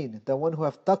muttaqeen, the one who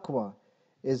have taqwa,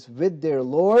 is with their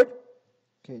Lord,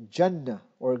 okay, Jannah,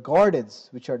 or gardens,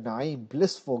 which are na'im,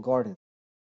 blissful gardens.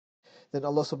 Then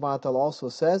Allah subhanahu wa ta'ala also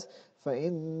says,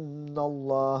 فَإِنَّ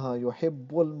اللَّهَ يُحِبُّ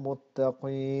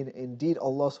الْمُتَّقِينَ. Indeed,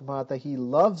 Allah subhanahu wa ta'ala, He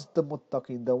loves the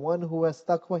muttaqeen. The one who has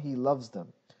taqwa, He loves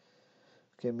them.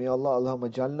 Okay, may Allah, Allahumma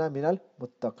jalna minal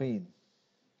muttaqeen.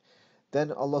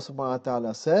 Then Allah subhanahu wa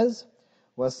ta'ala says,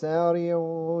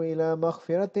 وَسَارِعُوا إِلَى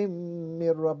مَغْفِرَةٍ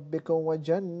مِّن رَبِّكُمْ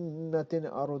وَجَنَّةٍ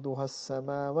أَرْضُهَا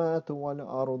السَّمَاوَاتُ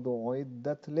وَالْأَرْضُ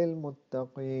أُعِدَّتْ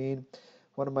لِلْمُتَّقِينَ.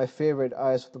 One of my favorite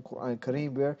ayahs of the Quran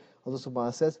Kareem, where Allah subhanahu wa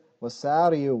ta'ala says,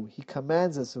 وَسَارِعُوا. He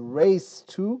commands us, race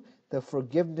to the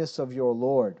forgiveness of your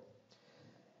Lord.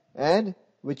 And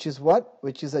which is what?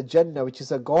 Which is a Jannah, which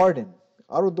is a garden.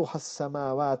 أَرْضُهَا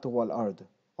السَّمَاوَاتُ وَالْأَرْضُ.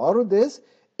 Ard is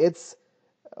its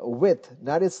width,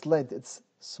 not its length. Its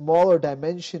smaller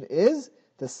dimension is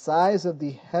the size of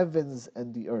the heavens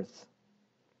and the earth.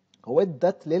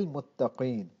 أُعِدَّتْ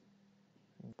لِلْمُتَّقِينَ.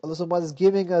 Allah subhanahu wa ta'ala is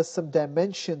giving us some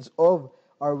dimensions of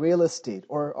our real estate,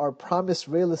 or our promised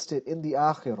real estate in the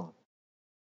akhirah.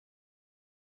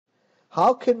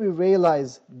 How can we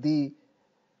realize the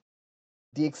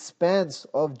expanse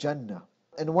of Jannah?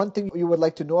 And one thing you would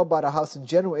like to know about a house in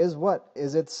general is what?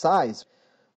 Is its size.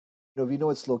 We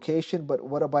know its location, but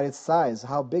what about its size?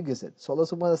 How big is it? So Allah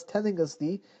subhanahu wa ta'ala is telling us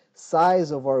the size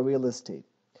of our real estate.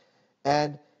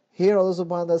 And here Allah subhanahu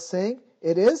wa ta'ala is saying,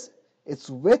 its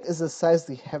width is the size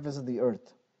of the heavens and the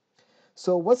earth.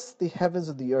 So what's the heavens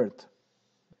and the earth?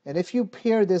 And if you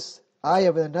pair this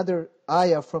ayah with another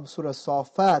ayah from Surah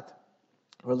Safat,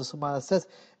 where Allah subhanahu wa ta'ala says,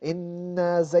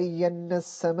 إِنَّا زَيَّنَّا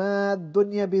السَّمَاءَ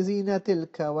الدُّنْيَا بِزِينَةِ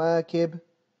الْكَوَاكِبِ.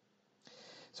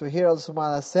 So here Allah subhanahu wa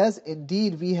ta'ala says,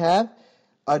 indeed we have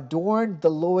adorned the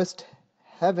lowest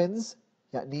heavens,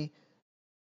 يعني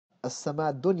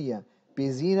السماء الدنيا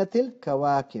بزينة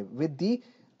الكواكب, with the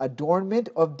adornment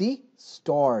of the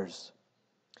stars.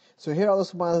 So here Allah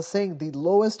subhanahu wa ta'ala is saying the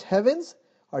lowest heavens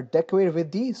are decorated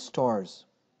with the stars.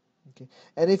 Okay.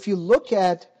 And if you look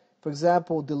at, for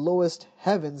example, the lowest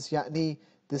heavens, يعني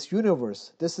this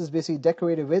universe, this is basically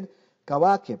decorated with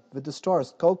kawakib, with the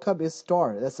stars. Kawkab is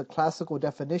star. That's the classical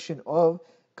definition of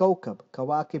kawkab.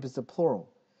 Kawakib is the plural.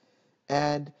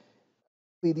 And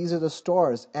these are the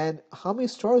stars. And how many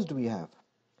stars do we have?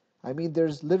 I mean,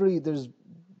 there's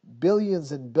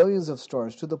billions and billions of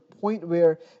stars, to the point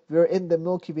where we're in the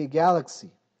Milky Way galaxy.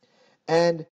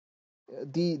 And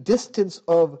the distance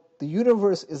of the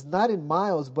universe is not in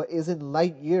miles, but is in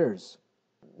light years.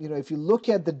 If you look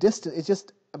at the distance, it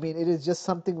is just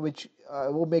something which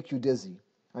will make you dizzy.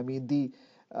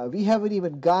 We haven't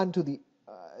even gone to the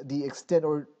extent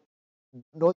or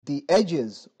know the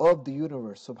edges of the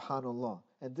universe, subhanallah.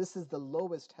 And this is the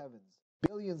lowest heavens.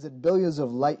 Billions and billions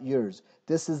of light years.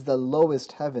 This is the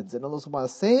lowest heavens. And Allah subhanahu wa ta'ala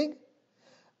is saying,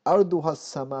 Arduha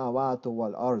samawatu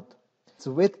wal ard. Its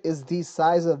width is the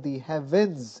size of the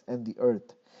heavens and the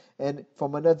earth. And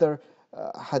from another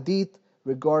hadith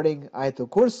regarding Ayatul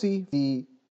Kursi, the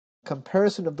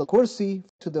comparison of the Kursi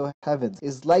to the heavens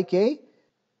is like a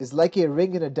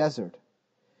ring in a desert.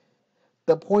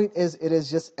 The point is, it is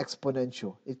just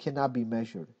exponential. It cannot be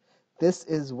measured. This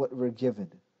is what we're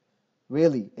given.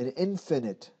 Really, an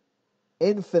infinite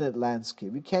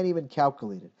landscape. You can't even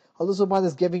calculate it. Allah subhanahu wa ta'ala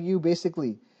is giving you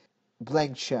basically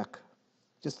blank check.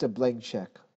 Just a blank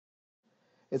check.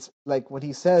 It's like when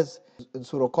He says in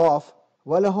Surah Qaf,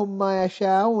 وَلَهُمْ مَا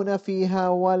يَشَاءُونَ فِيهَا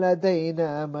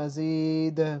وَلَدَيْنَا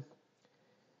مَزِيدٌ.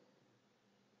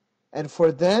 And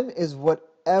for them is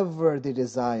whatever they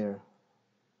desire.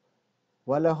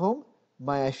 وَلَهُمْ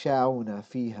مَا يَشَاءُونَ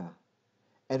فِيهَا.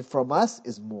 And from us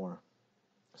is more.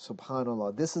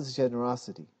 Subhanallah, this is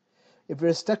generosity. If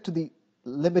we're stuck to the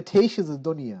limitations of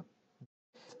dunya,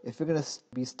 if we're going to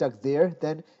be stuck there,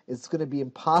 then it's going to be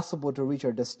impossible to reach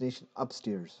our destination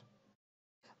upstairs.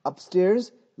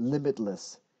 Upstairs,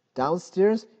 limitless.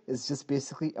 Downstairs is just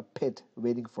basically a pit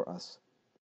waiting for us.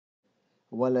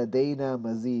 وَلَدَيْنَا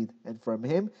مَزِيدٌ. And from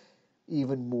Him,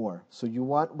 even more. So you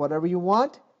want whatever you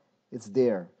want, it's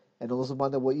there. And Allah subhanahu wa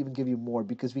ta'ala will even give you more,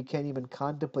 because we can't even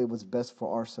contemplate what's best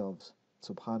for ourselves.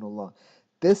 Subhanallah.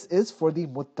 This is for the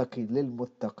muttaqeen, lil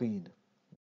muttaqeen.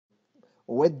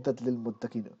 Uiddat lil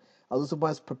muttaqeen. Allah subhanahu wa ta'ala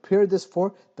has prepared this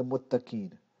for the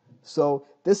muttaqeen. So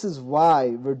this is why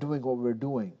we're doing what we're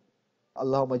doing.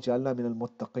 Allahumma ja'alna min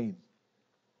al-muttaqeen.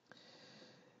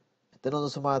 Then Allah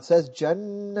subhanahu wa ta'ala says,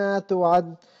 Jannatu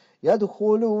ad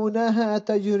يدخلونها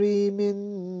تجري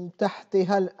من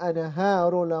تحتها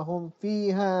الأنهار لهم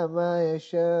فيها ما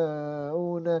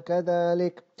يشاءون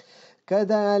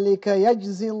كذلك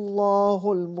يجزي الله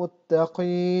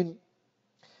المتقين.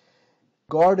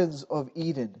 Gardens of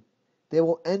Eden, they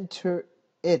will enter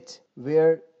it,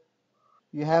 where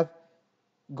you have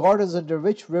gardens under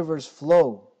which rivers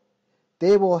flow.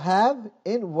 They will have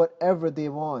in whatever they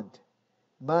want.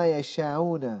 ما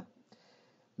يشاءون.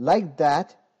 Like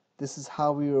that, this is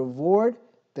how we reward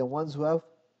the ones who have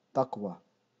taqwa.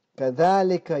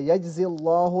 كَذَلِكَ يَجْزِي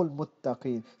اللَّهُ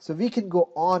الْمُتَّقِينَ. So we can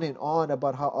go on and on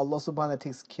about how Allah subhanahu wa ta'ala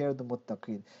takes care of the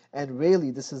muttaqeen. And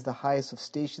really, this is the highest of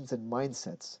stations and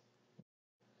mindsets.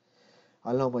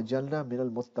 Allahumma jalna min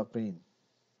al-muttaqeen.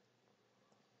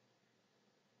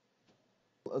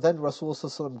 Then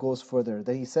Rasulullah goes further.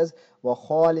 Then he says,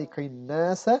 وَخَالِقِ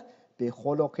النَّاسَ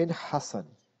بِخُلُقٍ حَسَنٍ.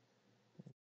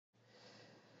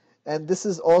 And this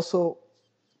is also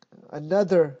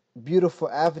another beautiful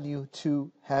avenue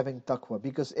to having taqwa.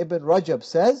 Because Ibn Rajab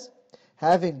says,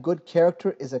 having good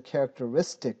character is a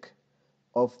characteristic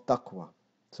of taqwa.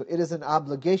 So it is an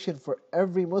obligation for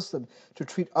every Muslim to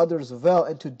treat others well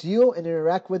and to deal and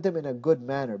interact with them in a good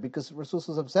manner. Because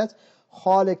Rasulullah says,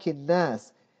 خَالِقِ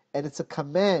النَّاسِ. And it's a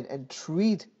command, and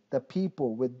treat the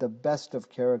people with the best of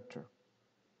character.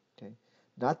 Okay?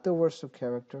 Not the worst of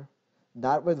character,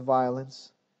 not with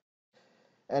violence.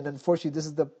 And unfortunately, this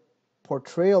is the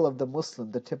portrayal of the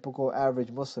Muslim, the typical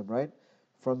average Muslim, right?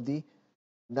 From the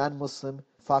non-Muslim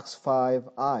fox 5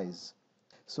 eyes.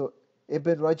 So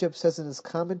Ibn Rajab says in his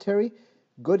commentary,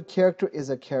 good character is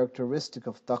a characteristic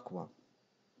of taqwa.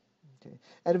 Okay.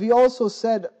 And we also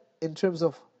said, in terms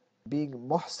of being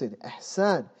muhsin,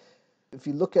 ihsan, if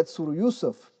you look at Surah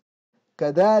Yusuf,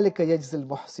 كَذَلِكَ يَجْزِ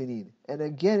الْمُحْسِنِينَ. And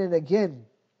again,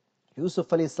 Yusuf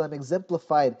alayhi salam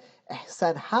exemplified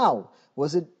ihsan. How?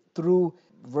 Was it through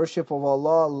worship of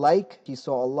Allah like he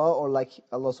saw Allah, or like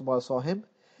Allah subhanahu wa ta'ala saw him?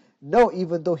 No,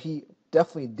 even though he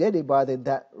definitely did ibadah in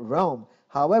that realm.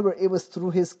 However, it was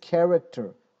through his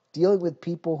character, dealing with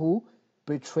people who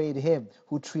betrayed him,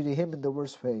 who treated him in the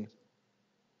worst way.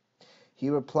 He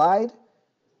replied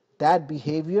that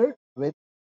behavior with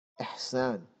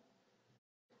ihsan.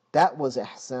 That was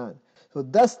ihsan. So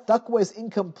thus, taqwa is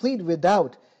incomplete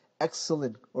without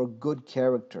excellent or good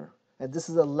character. And this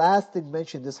is the last thing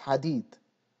mentioned in this hadith.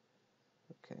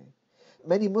 Okay.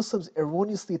 Many Muslims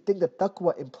erroneously think that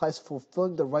taqwa implies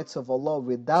fulfilling the rights of Allah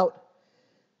without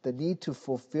the need to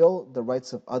fulfill the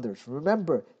rights of others.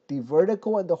 Remember, the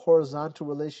vertical and the horizontal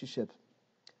relationship.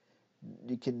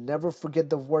 You can never forget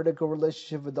the vertical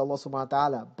relationship with Allah subhanahu wa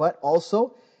ta'ala. But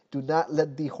also, Do not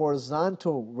let the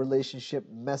horizontal relationship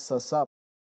mess us up,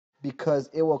 because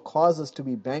it will cause us to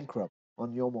be bankrupt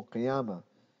on Yawm al-Qiyamah.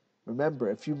 Remember,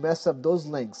 if you mess up those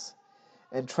links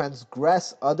and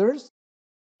transgress others,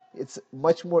 it's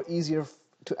much more easier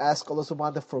to ask Allah subhanahu wa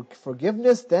ta'ala for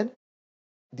forgiveness than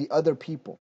the other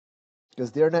people,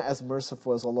 because they're not as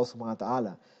merciful as Allah subhanahu wa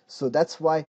ta'ala. So that's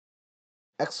why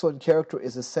excellent character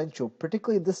is essential,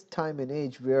 particularly this time and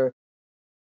age where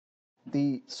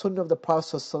the sunnah of the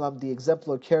Prophet ﷺ, the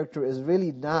exemplar character, is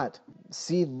really not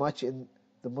seen much in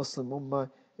the Muslim ummah,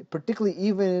 particularly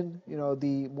even in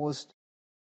the most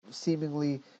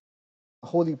seemingly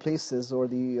holy places or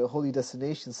the holy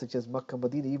destinations such as Makkah,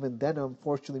 Medina. Even then,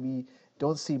 unfortunately, we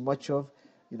don't see much of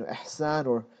ihsan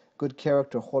or good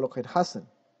character, khuluq hasan.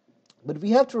 But we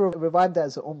have to revive that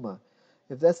as an ummah.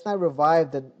 If that's not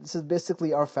revived, then this is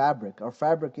basically our fabric. Our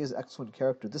fabric is excellent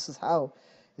character. This is how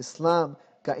Islam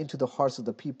got into the hearts of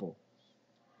the people.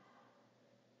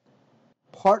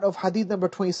 Part of hadith number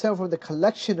 27 from the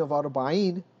collection of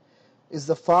Arba'in is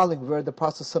the following, where the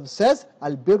Prophet says,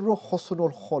 Al-birru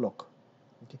husnul khuluq.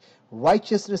 Okay.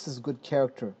 Righteousness is good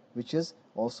character, which is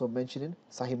also mentioned in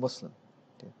Sahih Muslim,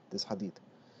 this hadith.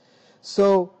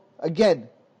 So, again,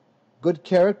 good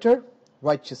character,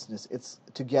 righteousness, it's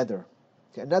together.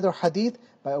 Okay. Another hadith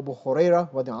by Abu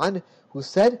Hurairah radiallahu anhu, who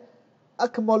said,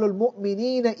 أكمل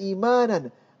المؤمنين إيمانا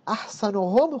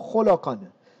أحسنهم خلقا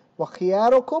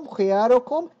وخياركم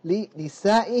خياركم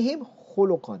لنسائهم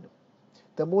خلقا.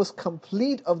 The most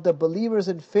complete of the believers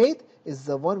in faith is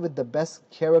the one with the best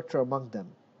character among them.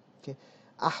 Okay,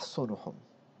 أحسنهم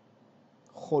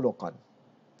خلقا.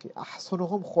 Okay,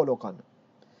 أحسنهم خلقا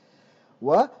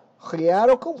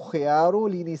وخياركم خيار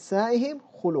لنسائهم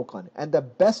خلقا. And the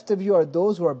best of you are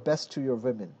those who are best to your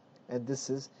women. And this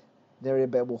is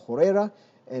narrated by Abu Hurairah,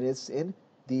 and it's in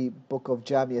the book of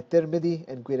Jami at-Tirmidhi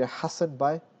and graded Hasan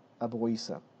by Abu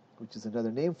Isa, which is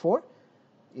another name for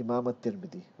Imam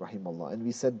at-Tirmidhi, rahimahullah. And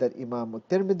we said that Imam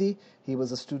at-Tirmidhi, he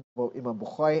was a student of Imam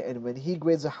Bukhari, and when he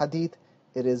grades a hadith,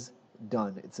 it is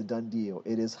done. It's a done deal.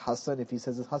 It is Hasan. If he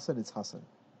says it's Hasan, it's Hasan.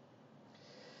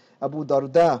 Abu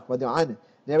Darda radiallahu anhu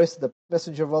narrates the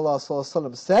Messenger of Allah sallallahu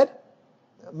alaihi wasallam said,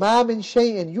 ما من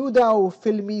شيء يودع في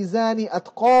الميزان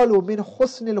أثقال من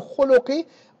حسن الخلق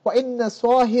وإن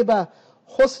صاحب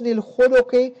حسن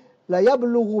الخلق لا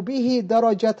يبلغ به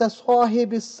درجة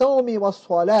صاحب الصوم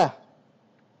والصلاة.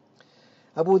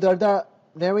 Abu Darda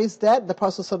narrates that the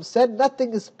Prophet ﷺ said,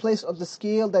 nothing is placed on the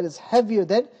scale that is heavier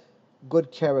than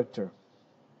good character.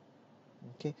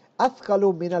 Okay,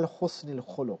 أثقل من الحسن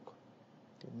الخلق.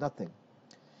 Nothing.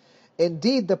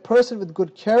 Indeed, the person with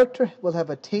good character will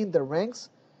have attained the ranks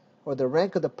or the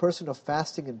rank of the person of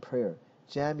fasting and prayer.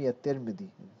 Jami at-Tirmidhi,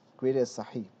 graded as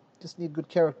Sahih. Just need good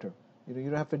character. You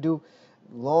don't have to do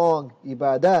long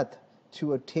ibadat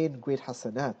to attain great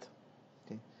hasanat.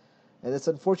 Okay? And it's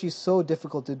unfortunately so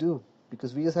difficult to do,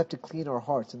 because we just have to clean our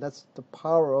hearts, and that's the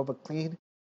power of a clean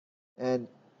and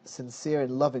sincere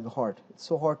and loving heart. It's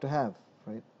so hard to have,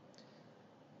 right?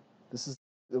 This is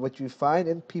what you find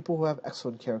in people who have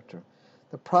excellent character.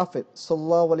 The Prophet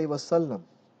ﷺ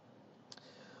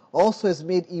also has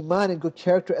made iman and good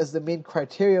character as the main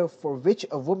criteria for which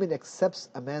a woman accepts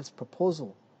a man's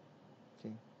proposal.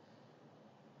 Okay.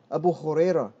 Abu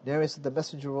Hurairah narrates that the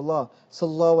Messenger of Allah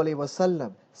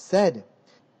ﷺ said,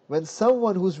 when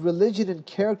someone whose religion and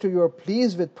character you are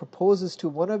pleased with proposes to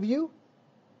one of you,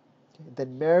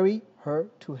 then marry her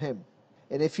to him.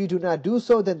 And if you do not do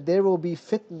so, then there will be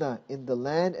fitna in the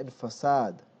land and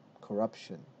fasad,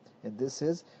 corruption. And this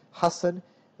is Hasan,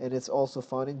 and it's also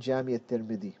found in Jami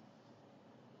at-Tirmidhi.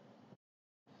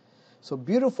 So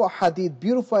beautiful hadith,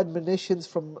 beautiful admonitions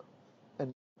from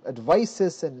and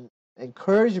advices and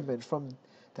encouragement from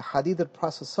the hadith of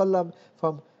Prophet ﷺ,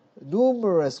 from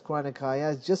numerous Quranic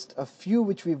ayahs, just a few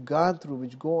which we've gone through,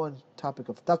 which go on topic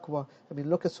of taqwa. I mean,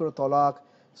 look at Surah Talaq,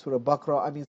 Surah Baqarah. I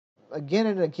mean, again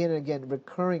and again and again,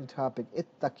 recurring topic.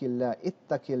 Ittaqillah,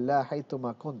 ittaqillah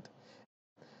haytuma kunt.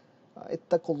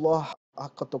 Ittaqullah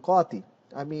haqqa tuqati.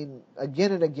 I mean,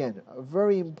 again and again, a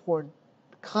very important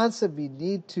concept we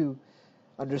need to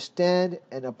understand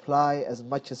and apply as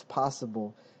much as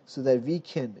possible, so that we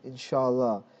can,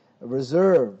 inshallah,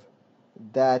 reserve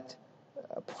that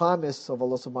promise of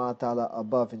Allah subhanahu wa ta'ala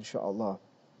above, inshallah.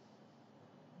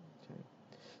 Okay.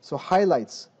 So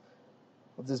highlights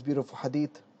of this beautiful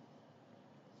hadith.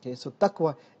 Okay, so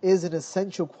taqwa is an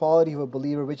essential quality of a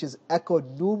believer, which is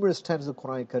echoed numerous times in the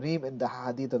Quran Kareem and the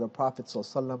hadith of the Prophet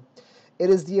ﷺ. It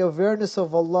is the awareness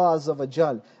of Allah Azza wa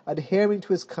Jal, adhering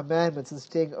to His commandments and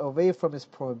staying away from His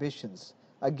prohibitions.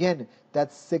 Again,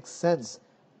 that sixth sense,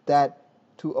 that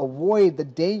to avoid the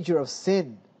danger of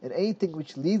sin and anything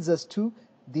which leads us to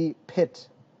the pit.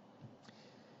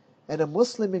 And a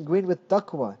Muslim ingrained with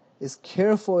taqwa is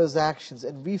careful of his actions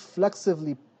and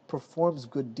reflexively performs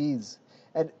good deeds.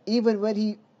 And even when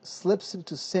he slips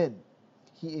into sin,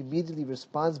 he immediately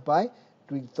responds by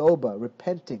doing tawbah,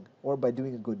 repenting, or by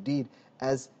doing a good deed,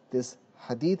 as this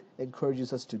hadith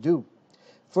encourages us to do.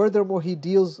 Furthermore, he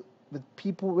deals with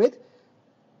people with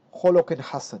khuluq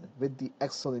hasan, with the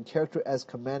excellent character as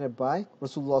commanded by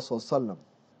Rasulullah sallallahu.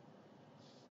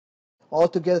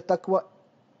 Altogether, taqwa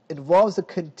involves a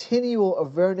continual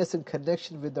awareness and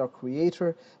connection with our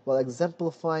Creator while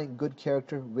exemplifying good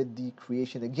character with the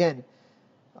creation. Again,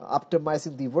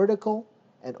 optimizing the vertical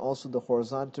and also the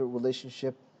horizontal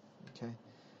relationship. Okay,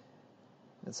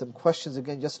 and some questions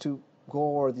again, just to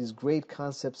go over these great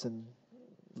concepts and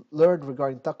learn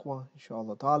regarding taqwa,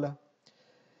 inshallah ta'ala.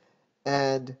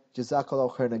 And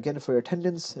Jazakallah khairan again for your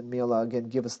attendance, and may Allah again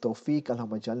give us tawfiq.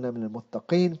 Allahumma jalna min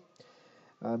al-muttaqeen.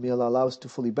 May Allah allow us to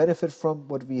fully benefit from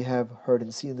what we have heard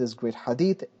and seen in this great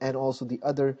hadith, and also the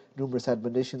other numerous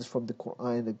admonitions from the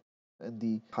Quran and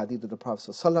the hadith of the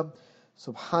Prophet ﷺ.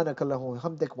 سبحانك اللهم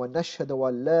وبحمدك ونشهد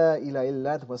أن لا إله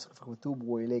إلا أنت ونستغفرك ونتوب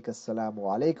إليك. السلام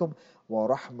عليكم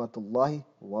ورحمة الله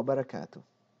وبركاته.